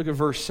 Look at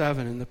verse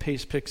 7, and the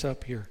pace picks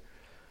up here.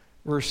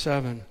 Verse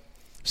 7.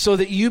 So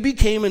that you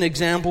became an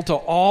example to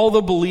all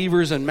the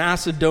believers in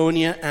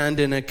Macedonia and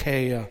in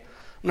Achaia.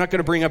 I'm not going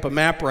to bring up a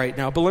map right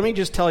now, but let me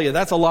just tell you,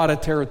 that's a lot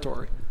of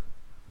territory.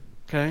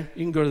 Okay?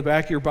 You can go to the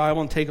back of your Bible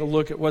and take a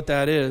look at what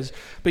that is.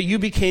 But you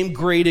became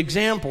great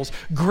examples.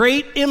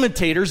 Great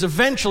imitators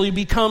eventually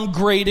become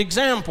great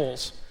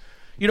examples.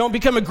 You don't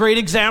become a great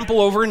example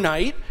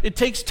overnight. It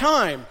takes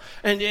time.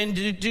 And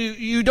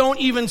you don't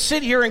even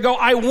sit here and go,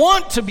 I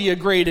want to be a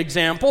great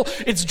example.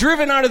 It's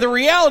driven out of the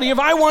reality of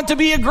I want to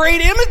be a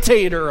great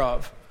imitator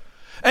of.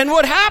 And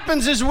what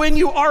happens is when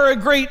you are a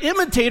great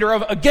imitator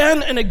of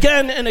again and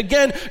again and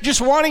again,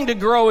 just wanting to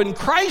grow in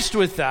Christ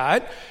with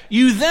that,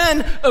 you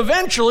then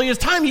eventually, as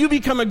time, you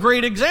become a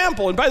great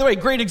example. And by the way,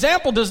 great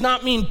example does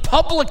not mean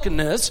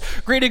publicness.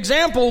 Great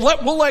example,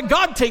 we'll let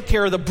God take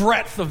care of the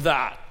breadth of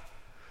that.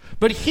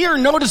 But here,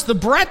 notice the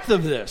breadth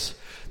of this.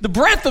 The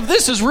breadth of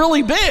this is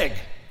really big.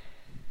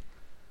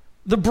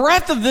 The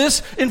breadth of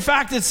this, in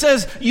fact, it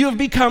says you have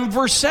become,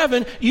 verse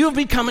 7, you have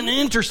become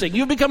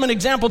you've become an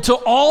example to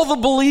all the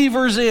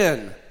believers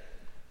in.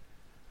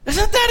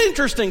 Isn't that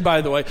interesting,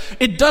 by the way?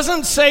 It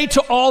doesn't say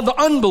to all the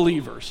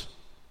unbelievers.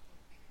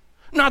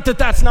 Not that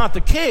that's not the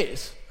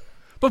case.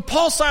 But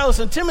Paul, Silas,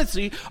 and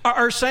Timothy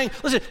are saying,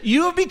 listen,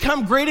 you have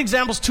become great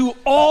examples to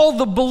all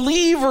the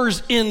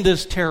believers in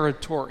this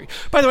territory.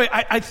 By the way,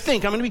 I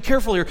think, I'm going to be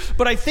careful here,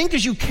 but I think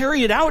as you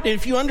carry it out, and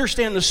if you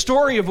understand the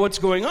story of what's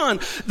going on,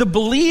 the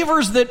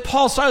believers that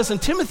Paul, Silas,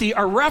 and Timothy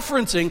are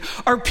referencing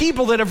are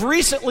people that have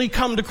recently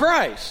come to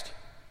Christ.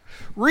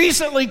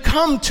 Recently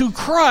come to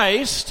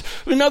Christ.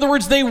 In other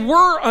words, they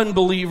were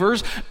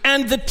unbelievers,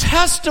 and the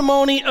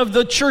testimony of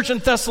the church in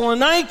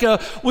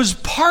Thessalonica was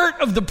part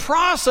of the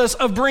process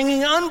of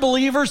bringing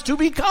unbelievers to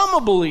become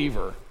a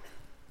believer.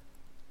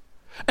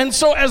 And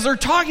so as they're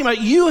talking about,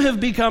 you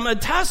have become a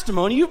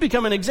testimony, you've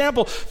become an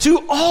example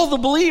to all the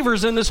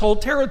believers in this whole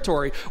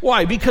territory.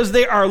 Why? Because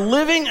they are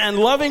living and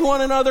loving one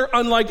another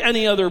unlike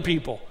any other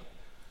people.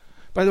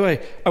 By the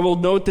way, I will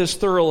note this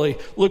thoroughly.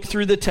 Look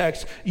through the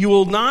text. You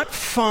will not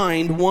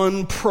find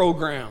one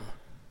program.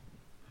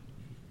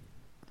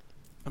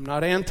 I'm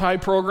not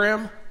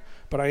anti-program,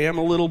 but I am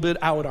a little bit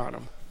out on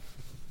them.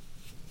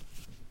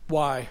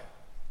 Why?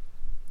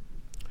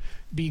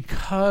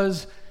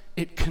 Because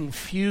it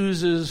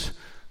confuses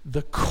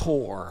the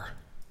core.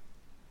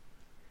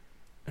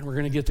 And we're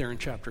going to get there in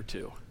chapter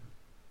 2.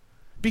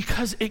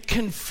 Because it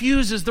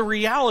confuses the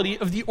reality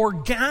of the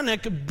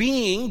organic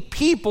being,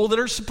 people that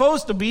are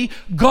supposed to be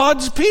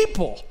God's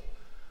people.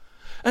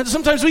 And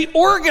sometimes we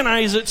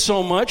organize it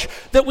so much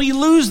that we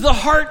lose the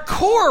heart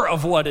core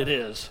of what it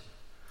is.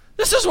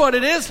 This is what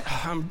it is.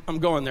 I'm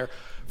going there.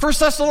 1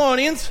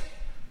 Thessalonians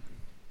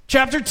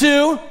chapter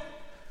 2,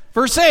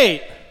 verse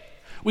 8.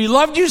 We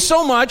loved you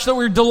so much that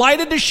we're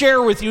delighted to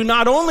share with you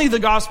not only the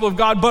gospel of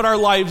God, but our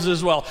lives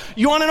as well.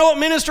 You want to know what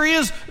ministry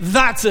is?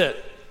 That's it.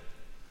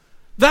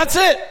 That's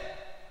it.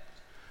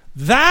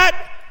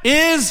 That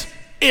is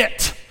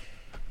it.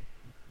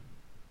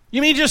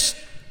 You mean just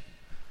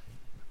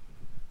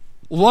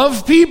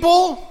love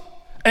people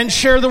and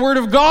share the word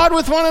of God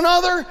with one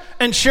another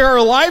and share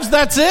our lives?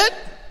 That's it?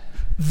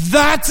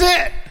 That's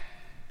it.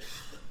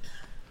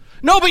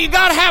 No, but you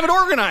got to have it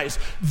organized.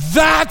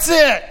 That's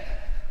it.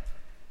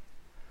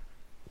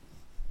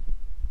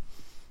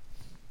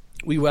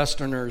 We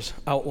Westerners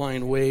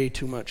outline way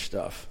too much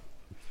stuff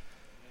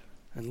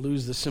and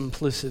lose the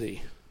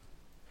simplicity.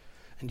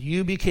 And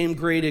you became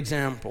great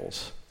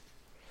examples.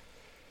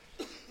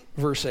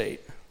 Verse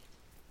 8.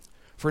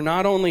 For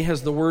not only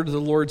has the word of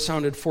the Lord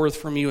sounded forth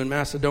from you in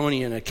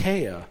Macedonia and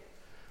Achaia,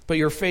 but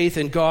your faith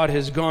in God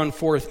has gone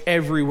forth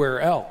everywhere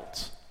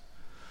else.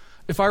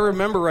 If I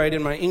remember right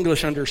in my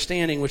English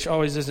understanding, which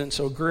always isn't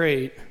so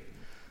great,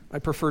 I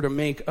prefer to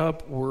make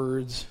up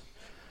words.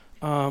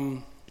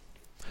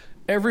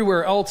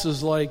 Everywhere else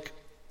is like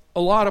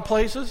a lot of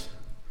places.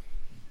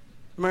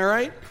 Am I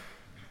right?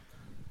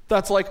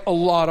 That's like a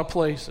lot of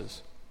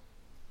places.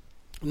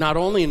 Not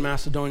only in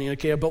Macedonia and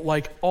Achaia, but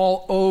like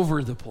all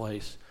over the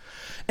place.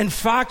 In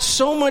fact,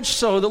 so much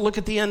so that look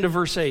at the end of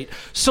verse 8.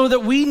 So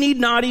that we need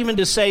not even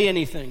to say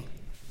anything.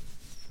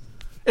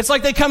 It's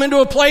like they come into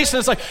a place and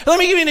it's like, let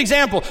me give you an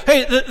example.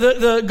 Hey,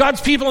 the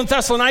God's people in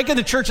Thessalonica,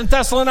 the church in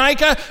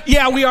Thessalonica,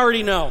 yeah, we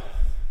already know.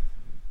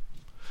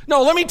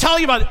 No, let me tell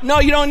you about it. No,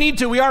 you don't need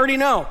to. We already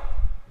know.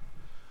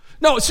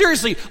 No,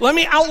 seriously, let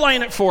me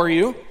outline it for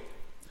you.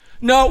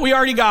 No, we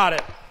already got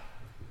it.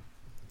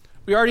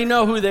 We already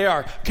know who they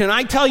are. Can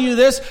I tell you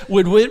this?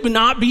 Would it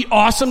not be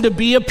awesome to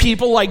be a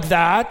people like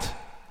that?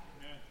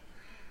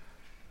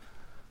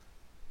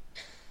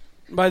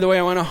 By the way,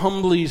 I want to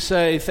humbly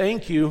say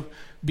thank you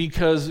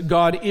because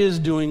God is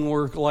doing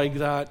work like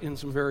that in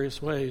some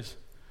various ways.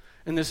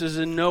 And this is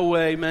in no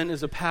way meant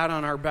as a pat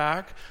on our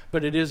back,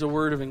 but it is a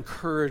word of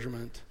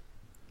encouragement.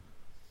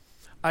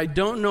 I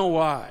don't know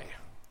why,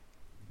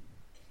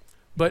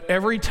 but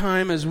every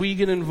time as we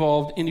get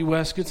involved, Indy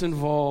West gets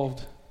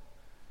involved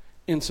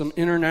in some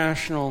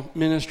international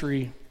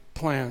ministry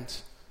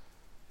plans,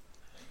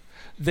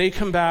 they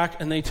come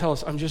back and they tell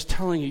us, I'm just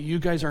telling you, you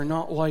guys are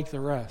not like the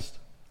rest.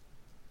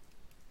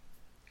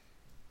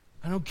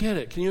 I don't get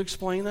it. Can you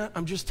explain that?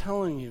 I'm just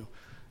telling you,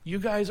 you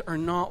guys are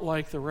not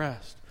like the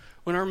rest.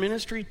 When our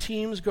ministry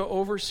teams go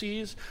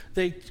overseas,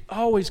 they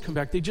always come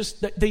back.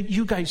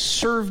 You guys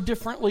serve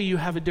differently. You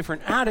have a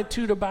different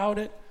attitude about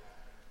it.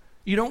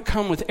 You don't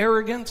come with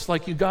arrogance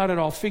like you got it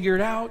all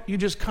figured out. You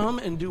just come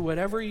and do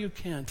whatever you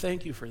can.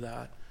 Thank you for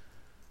that.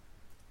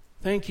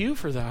 Thank you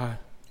for that.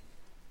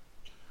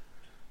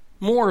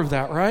 More of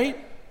that, right?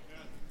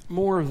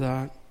 More of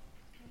that.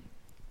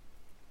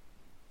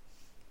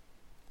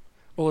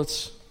 Well,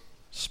 let's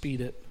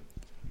speed it.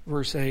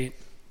 Verse 8.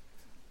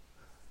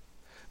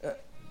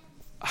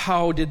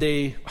 How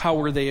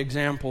were they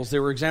examples? They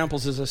were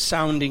examples as a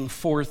sounding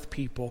forth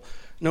people.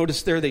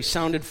 Notice there they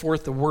sounded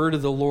forth the word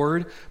of the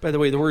Lord. By the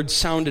way, the word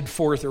sounded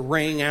forth or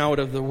rang out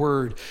of the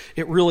word.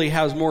 It really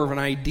has more of an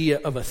idea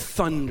of a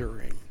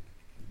thundering.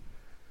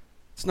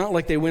 It's not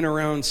like they went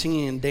around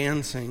singing and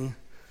dancing.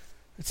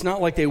 It's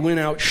not like they went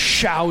out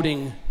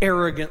shouting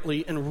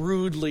arrogantly and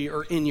rudely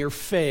or in your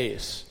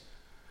face.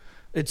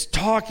 It's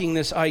talking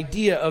this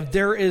idea of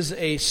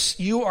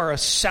you are a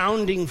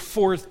sounding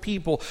forth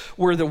people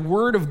where the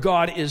word of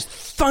God is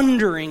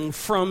thundering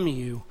from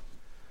you.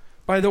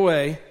 By the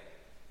way,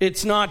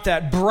 it's not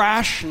that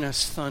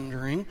brashness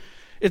thundering.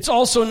 It's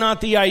also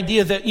not the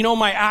idea that,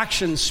 my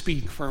actions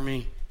speak for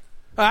me.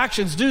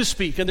 Actions do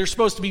speak, and they're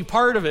supposed to be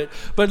part of it.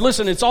 But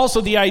listen, it's also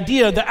the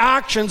idea the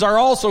actions are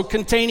also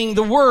containing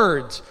the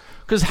words.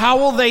 Because how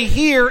will they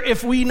hear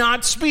if we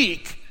not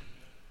speak?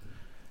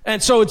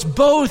 And so it's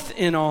both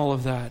in all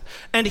of that.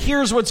 And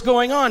here's what's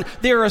going on.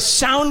 They're a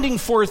sounding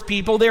forth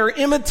people. They're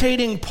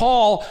imitating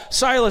Paul,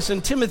 Silas,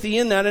 and Timothy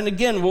in that. And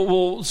again,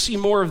 we'll see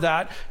more of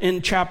that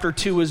in chapter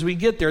 2 as we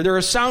get there. They're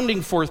a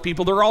sounding forth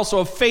people. They're also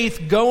a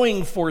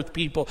faith-going forth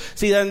people.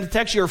 See that in the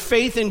text, your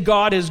faith in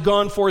God has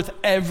gone forth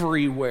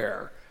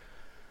everywhere.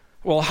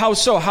 Well, how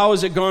so? How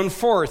has it gone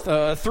forth?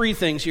 3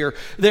 things here.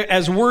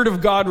 As word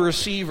of God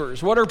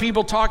receivers. What are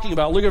people talking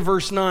about? Look at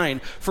verse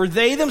 9. For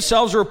they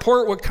themselves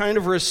report what kind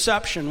of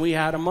reception we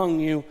had among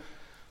you.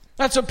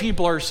 That's what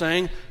people are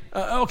saying.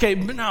 Okay,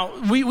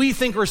 now, we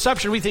think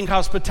reception, we think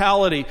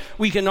hospitality.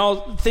 We can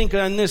all think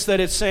on this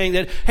that it's saying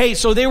that, hey,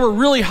 so they were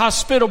really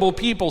hospitable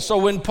people. So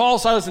when Paul,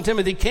 Silas, and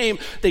Timothy came,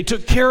 they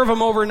took care of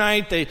them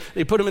overnight. They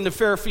put them in the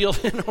Fairfield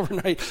Inn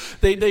overnight.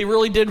 They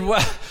really did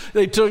well.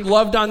 They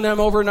loved on them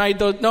overnight.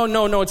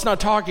 No, it's not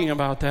talking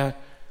about that.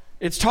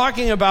 It's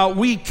talking about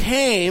we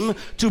came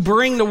to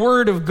bring the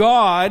word of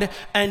God,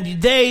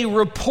 and they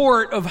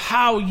report of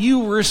how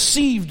you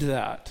received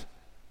that.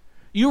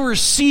 You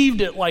received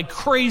it like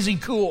crazy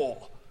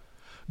cool.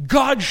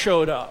 God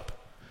showed up.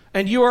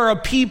 And you are a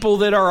people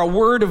that are a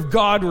word of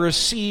God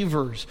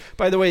receivers.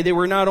 By the way, they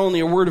were not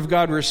only a word of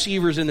God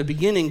receivers in the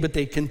beginning, but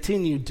they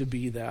continued to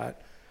be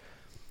that.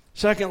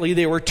 Secondly,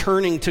 they were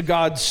turning to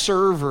God's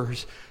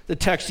servers. The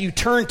text, you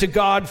turn to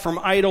God from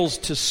idols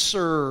to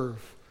serve.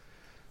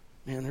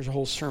 Man, there's a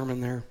whole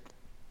sermon there.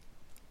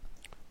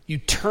 You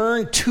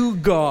turn to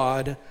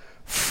God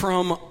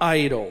from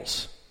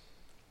idols.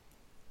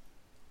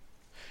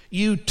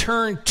 You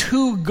turn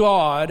to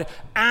God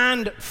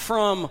and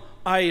from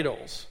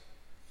idols.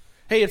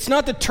 Hey, it's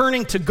not the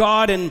turning to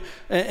God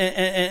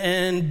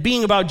and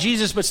being about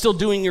Jesus but still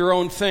doing your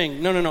own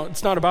thing. No,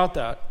 it's not about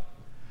that.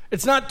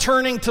 It's not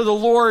turning to the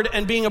Lord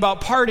and being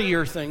about part of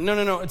your thing.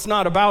 No, it's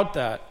not about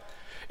that.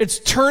 It's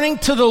turning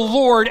to the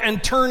Lord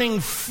and turning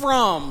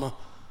from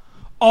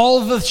all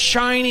the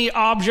shiny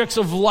objects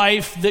of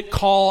life that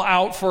call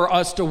out for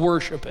us to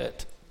worship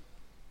it.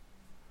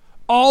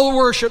 All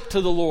worship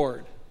to the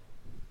Lord.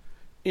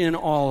 In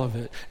all of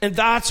it. And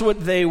that's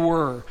what they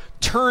were.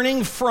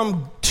 Turning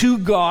to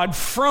God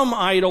from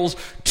idols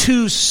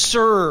to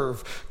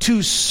serve.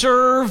 To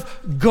serve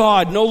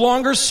God. No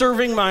longer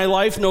serving my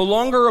life, no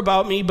longer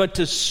about me, but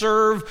to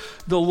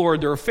serve the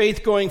Lord. They're a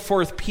faith-going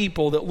forth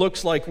people that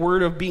looks like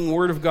being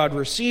word of God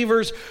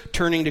receivers,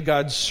 turning to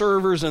God's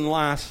servers, and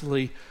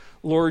lastly,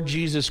 Lord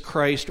Jesus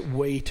Christ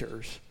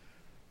waiters.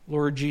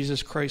 Lord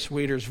Jesus Christ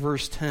waiters.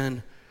 Verse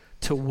 10.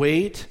 To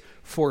wait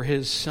for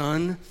his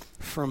Son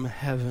from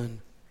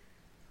heaven.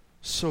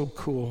 So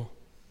cool.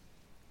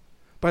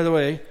 By the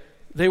way,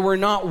 they were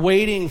not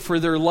waiting for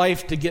their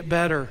life to get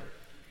better.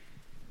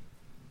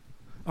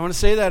 I want to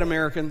say that,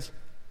 Americans.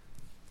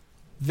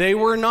 They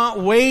were not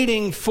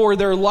waiting for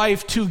their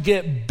life to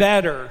get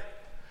better.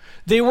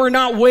 They were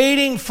not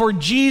waiting for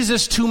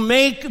Jesus to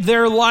make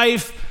their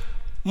life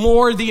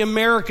more the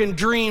American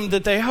dream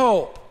that they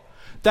hope.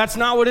 That's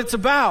not what it's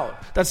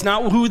about. That's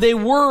not who they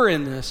were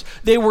in this.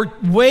 They were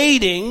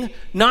waiting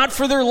not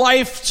for their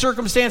life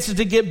circumstances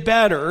to get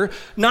better,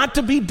 not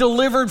to be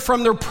delivered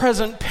from their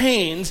present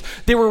pains.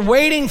 They were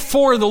waiting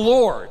for the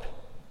Lord.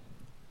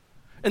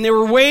 And they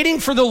were waiting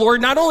for the Lord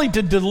not only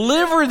to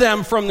deliver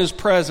them from this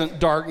present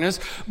darkness,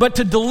 but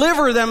to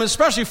deliver them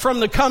especially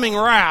from the coming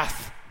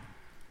wrath.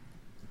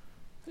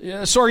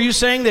 Yeah, so are you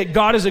saying that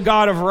God is a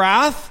God of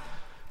wrath?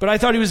 But I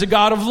thought he was a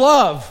God of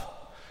love.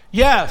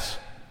 Yes.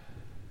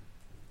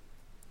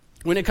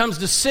 When it comes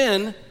to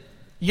sin,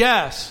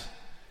 yes,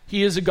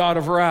 he is a God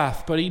of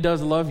wrath, but he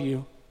does love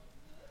you.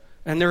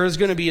 And there is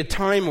going to be a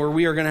time where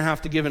we are going to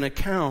have to give an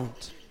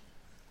account.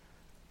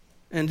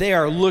 And they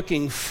are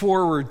looking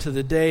forward to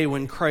the day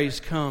when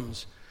Christ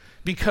comes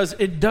because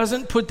it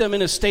doesn't put them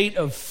in a state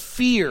of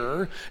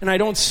fear. And I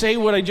don't say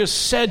what I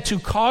just said to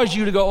cause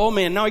you to go, oh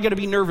man, now I got to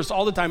be nervous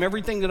all the time,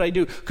 everything that I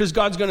do, because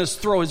God's going to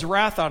throw his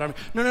wrath out on me.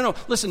 No.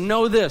 Listen,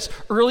 know this.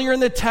 Earlier in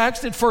the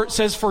text, it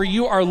says, for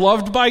you are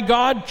loved by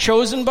God,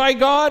 chosen by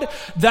God.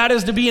 That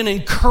is to be an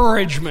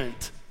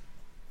encouragement.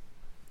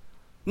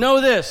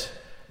 Know this.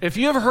 If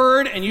you have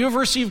heard and you have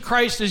received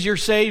Christ as your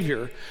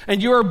Savior,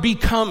 and you are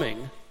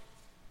becoming,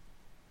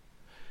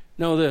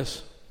 know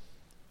this.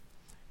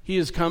 He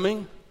is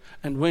coming.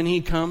 And when he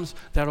comes,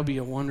 that'll be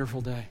a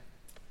wonderful day.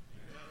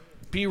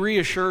 Be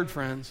reassured,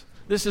 friends.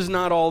 This is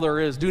not all there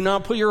is. Do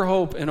not put your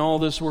hope in all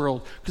this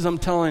world, because I'm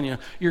telling you,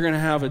 you're going to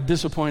have a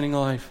disappointing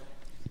life.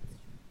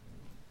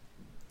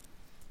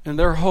 And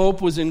their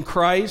hope was in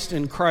Christ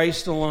and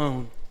Christ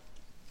alone.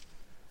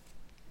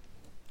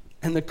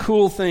 And the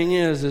cool thing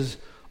is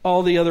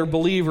all the other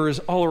believers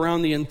all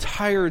around the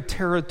entire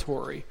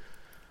territory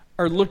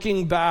are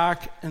looking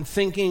back and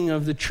thinking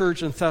of the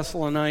church in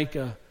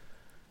Thessalonica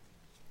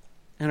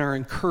and are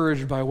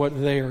encouraged by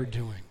what they are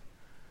doing.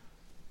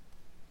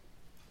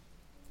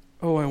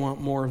 Oh, I want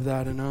more of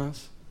that in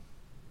us.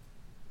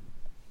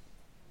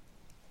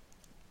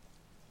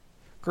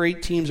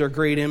 Great teams are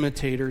great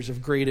imitators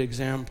of great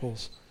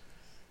examples.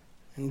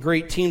 And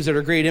great teams that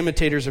are great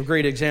imitators of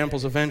great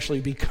examples eventually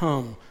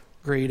become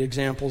great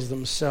examples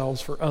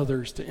themselves for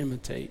others to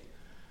imitate.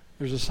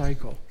 There's a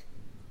cycle.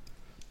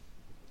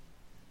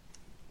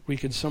 We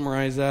could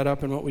summarize that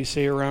up in what we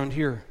say around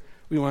here.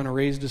 We want to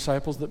raise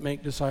disciples that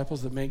make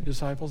disciples that make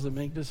disciples that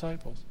make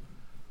disciples.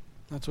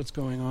 That's what's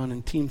going on,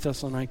 and Team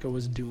Thessalonica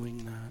was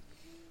doing that.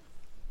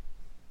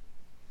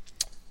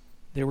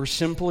 They were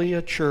simply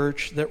a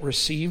church that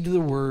received the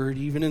word,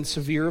 even in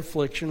severe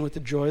affliction, with the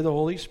joy of the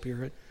Holy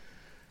Spirit.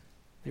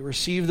 They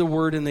received the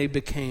word and they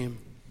became.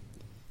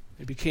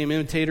 They became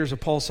imitators of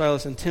Paul,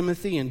 Silas, and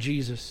Timothy and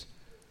Jesus.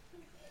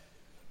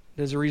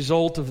 As a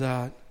result of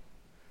that,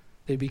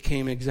 they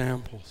became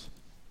examples.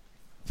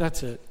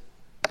 That's it.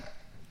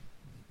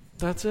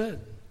 That's it.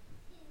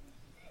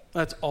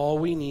 That's all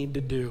we need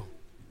to do.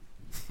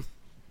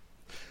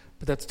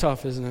 But that's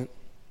tough, isn't it?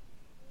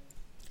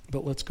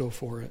 But let's go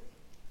for it.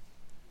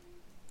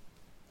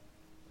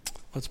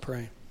 Let's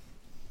pray.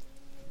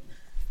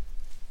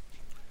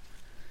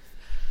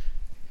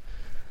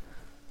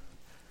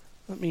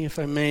 Let me, if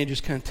I may,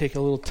 just kind of take a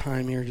little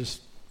time here,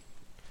 just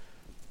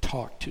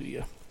talk to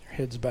you. Your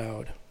heads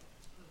bowed.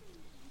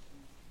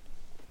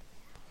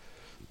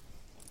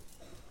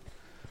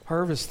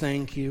 Harvest,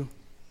 thank you.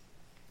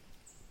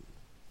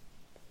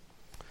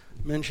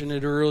 I mentioned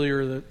it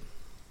earlier that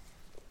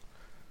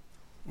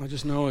I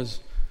just know as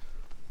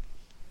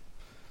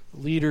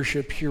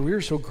leadership here, we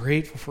are so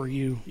grateful for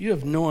you. You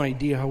have no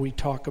idea how we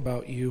talk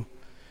about you.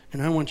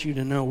 And I want you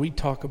to know we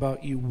talk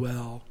about you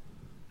well.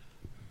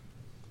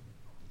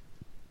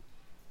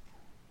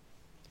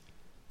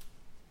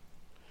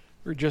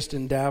 We're just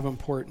in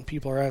Davenport and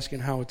people are asking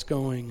how it's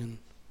going,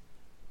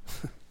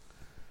 and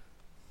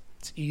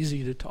it's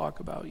easy to talk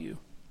about you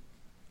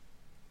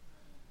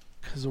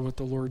because of what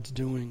the Lord's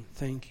doing.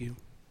 Thank you.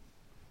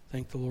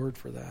 Thank the Lord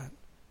for that.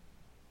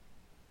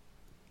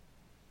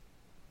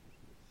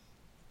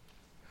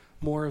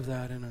 More of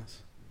that in us.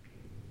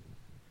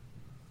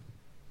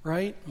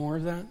 Right? More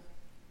of that?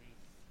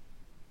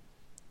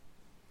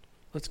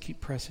 Let's keep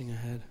pressing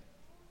ahead.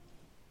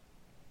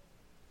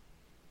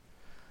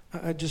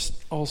 I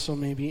just also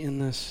maybe in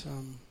this,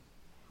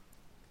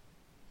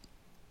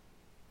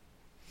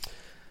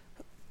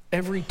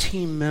 every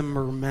team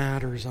member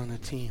matters on a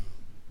team.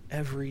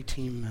 Every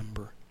team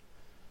member.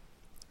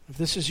 If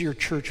this is your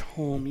church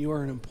home, you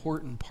are an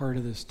important part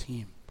of this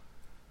team.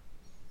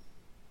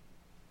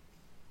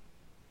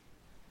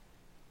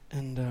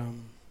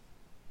 And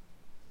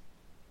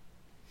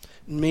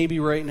maybe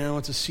right now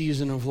it's a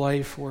season of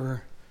life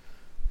where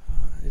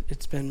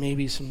it's been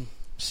maybe some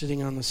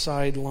sitting on the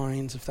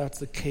sidelines, if that's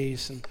the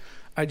case. And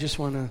I just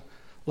want to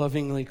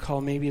lovingly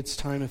call, maybe it's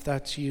time, if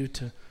that's you,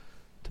 to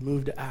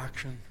move to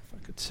action. If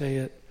I could say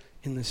it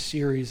in this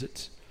series,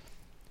 it's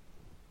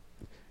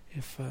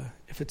if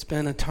it's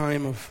been a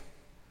time of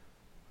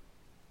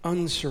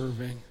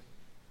unserving,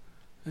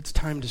 it's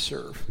time to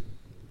serve.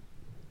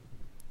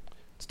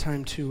 It's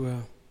time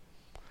to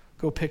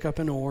go pick up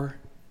an oar,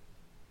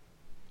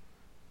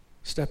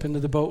 step into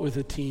the boat with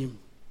a team,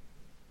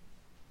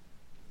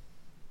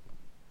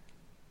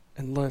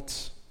 and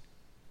let's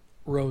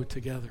row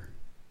together.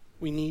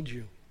 We need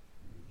you.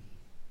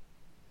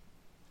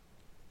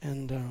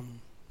 And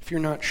if you're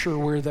not sure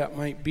where that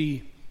might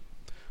be,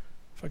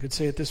 if I could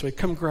say it this way,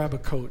 come grab a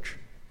coach.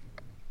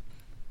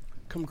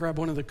 Come grab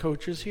one of the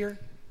coaches here.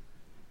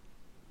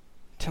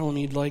 Tell them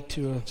you'd like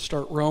to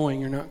start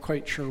rowing. You're not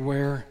quite sure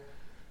where.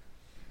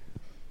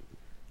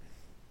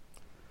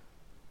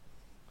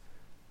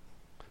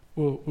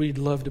 Well, we'd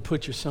love to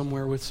put you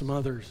somewhere with some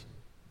others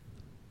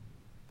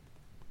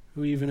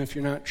who, even if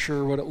you're not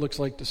sure what it looks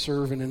like to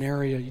serve in an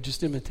area, you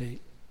just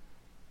imitate.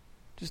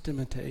 Just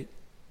imitate.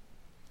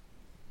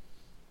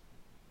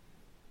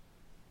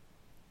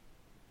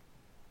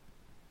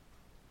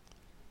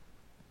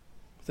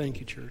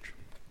 Thank you, church.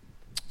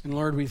 And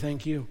Lord, we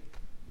thank you.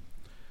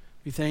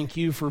 We thank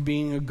you for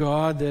being a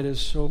God that is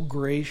so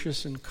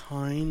gracious and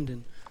kind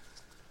and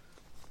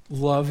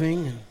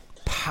loving and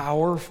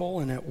powerful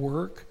and at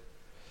work.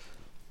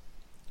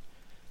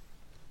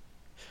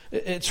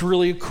 It's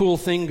really a cool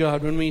thing,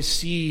 God, when we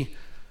see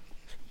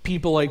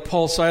people like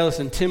Paul, Silas,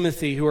 and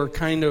Timothy who are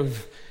kind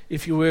of,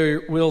 if you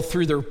will,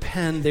 through their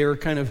pen, they're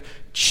kind of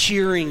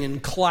cheering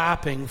and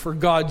clapping for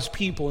God's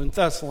people in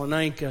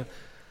Thessalonica.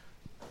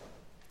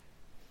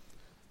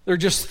 They're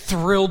just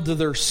thrilled to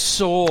their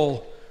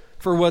soul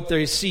for what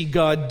they see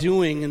God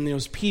doing in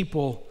those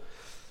people.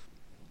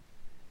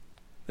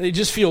 They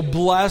just feel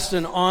blessed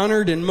and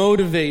honored and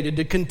motivated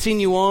to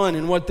continue on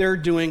in what they're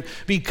doing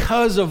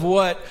because of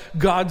what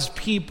God's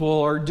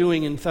people are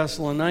doing in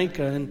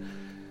Thessalonica.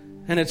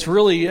 And it's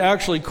really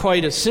actually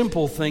quite a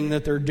simple thing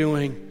that they're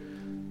doing.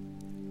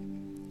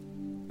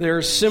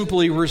 They're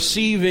simply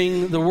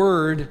receiving the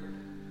word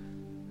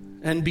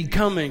and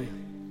becoming.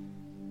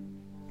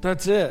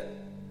 That's it.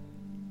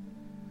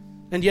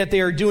 And yet they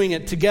are doing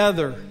it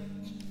together.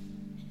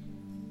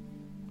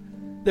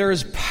 There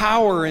is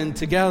power in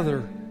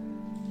together.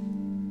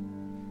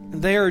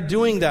 And they are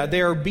doing that.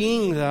 They are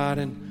being that.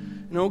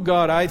 And oh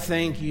God, I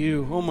thank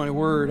you. Oh my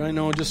word. I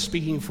know, just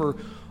speaking for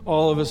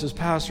all of us as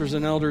pastors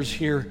and elders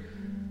here,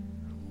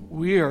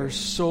 we are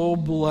so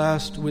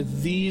blessed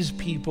with these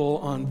people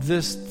on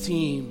this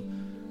team.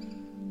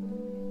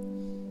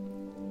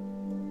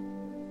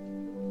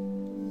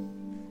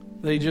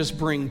 They just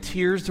bring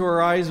tears to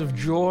our eyes of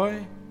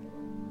joy.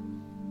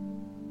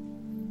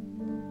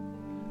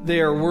 They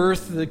are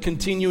worth the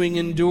continuing,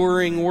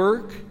 enduring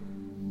work.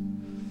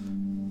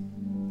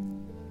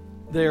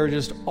 They are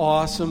just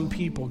awesome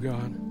people,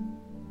 God.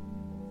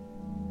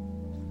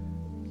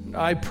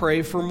 I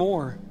pray for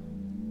more.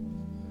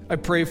 I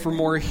pray for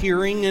more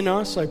hearing in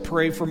us. I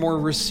pray for more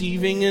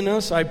receiving in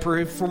us. I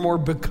pray for more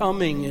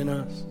becoming in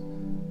us.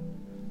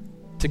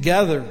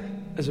 Together,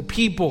 as a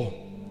people,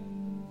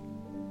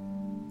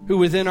 who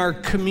within our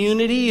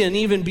community and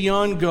even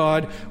beyond,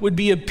 God, would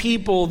be a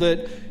people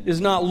that is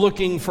not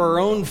looking for our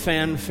own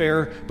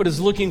fanfare, but is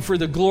looking for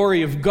the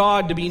glory of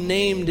God to be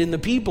named in the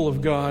people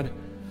of God.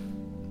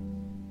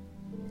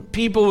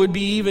 People would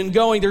be even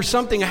going, there's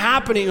something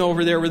happening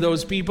over there with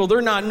those people.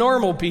 They're not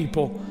normal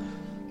people.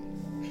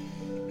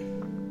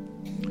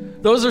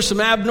 Those are some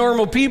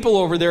abnormal people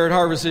over there at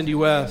Harvest Indy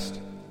West.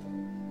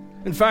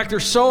 In fact, they're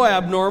so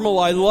abnormal,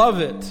 I love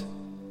it.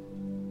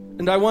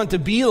 And I want to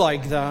be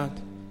like that.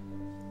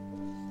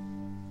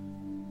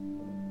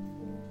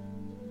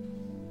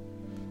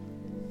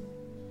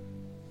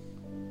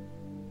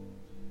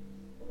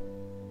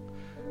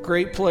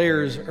 Great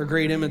players are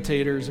great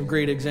imitators of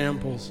great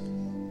examples.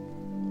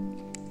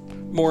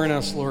 More in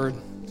us, Lord.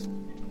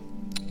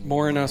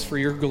 More in us for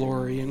your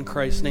glory. In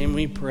Christ's name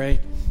we pray.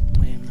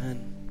 Amen.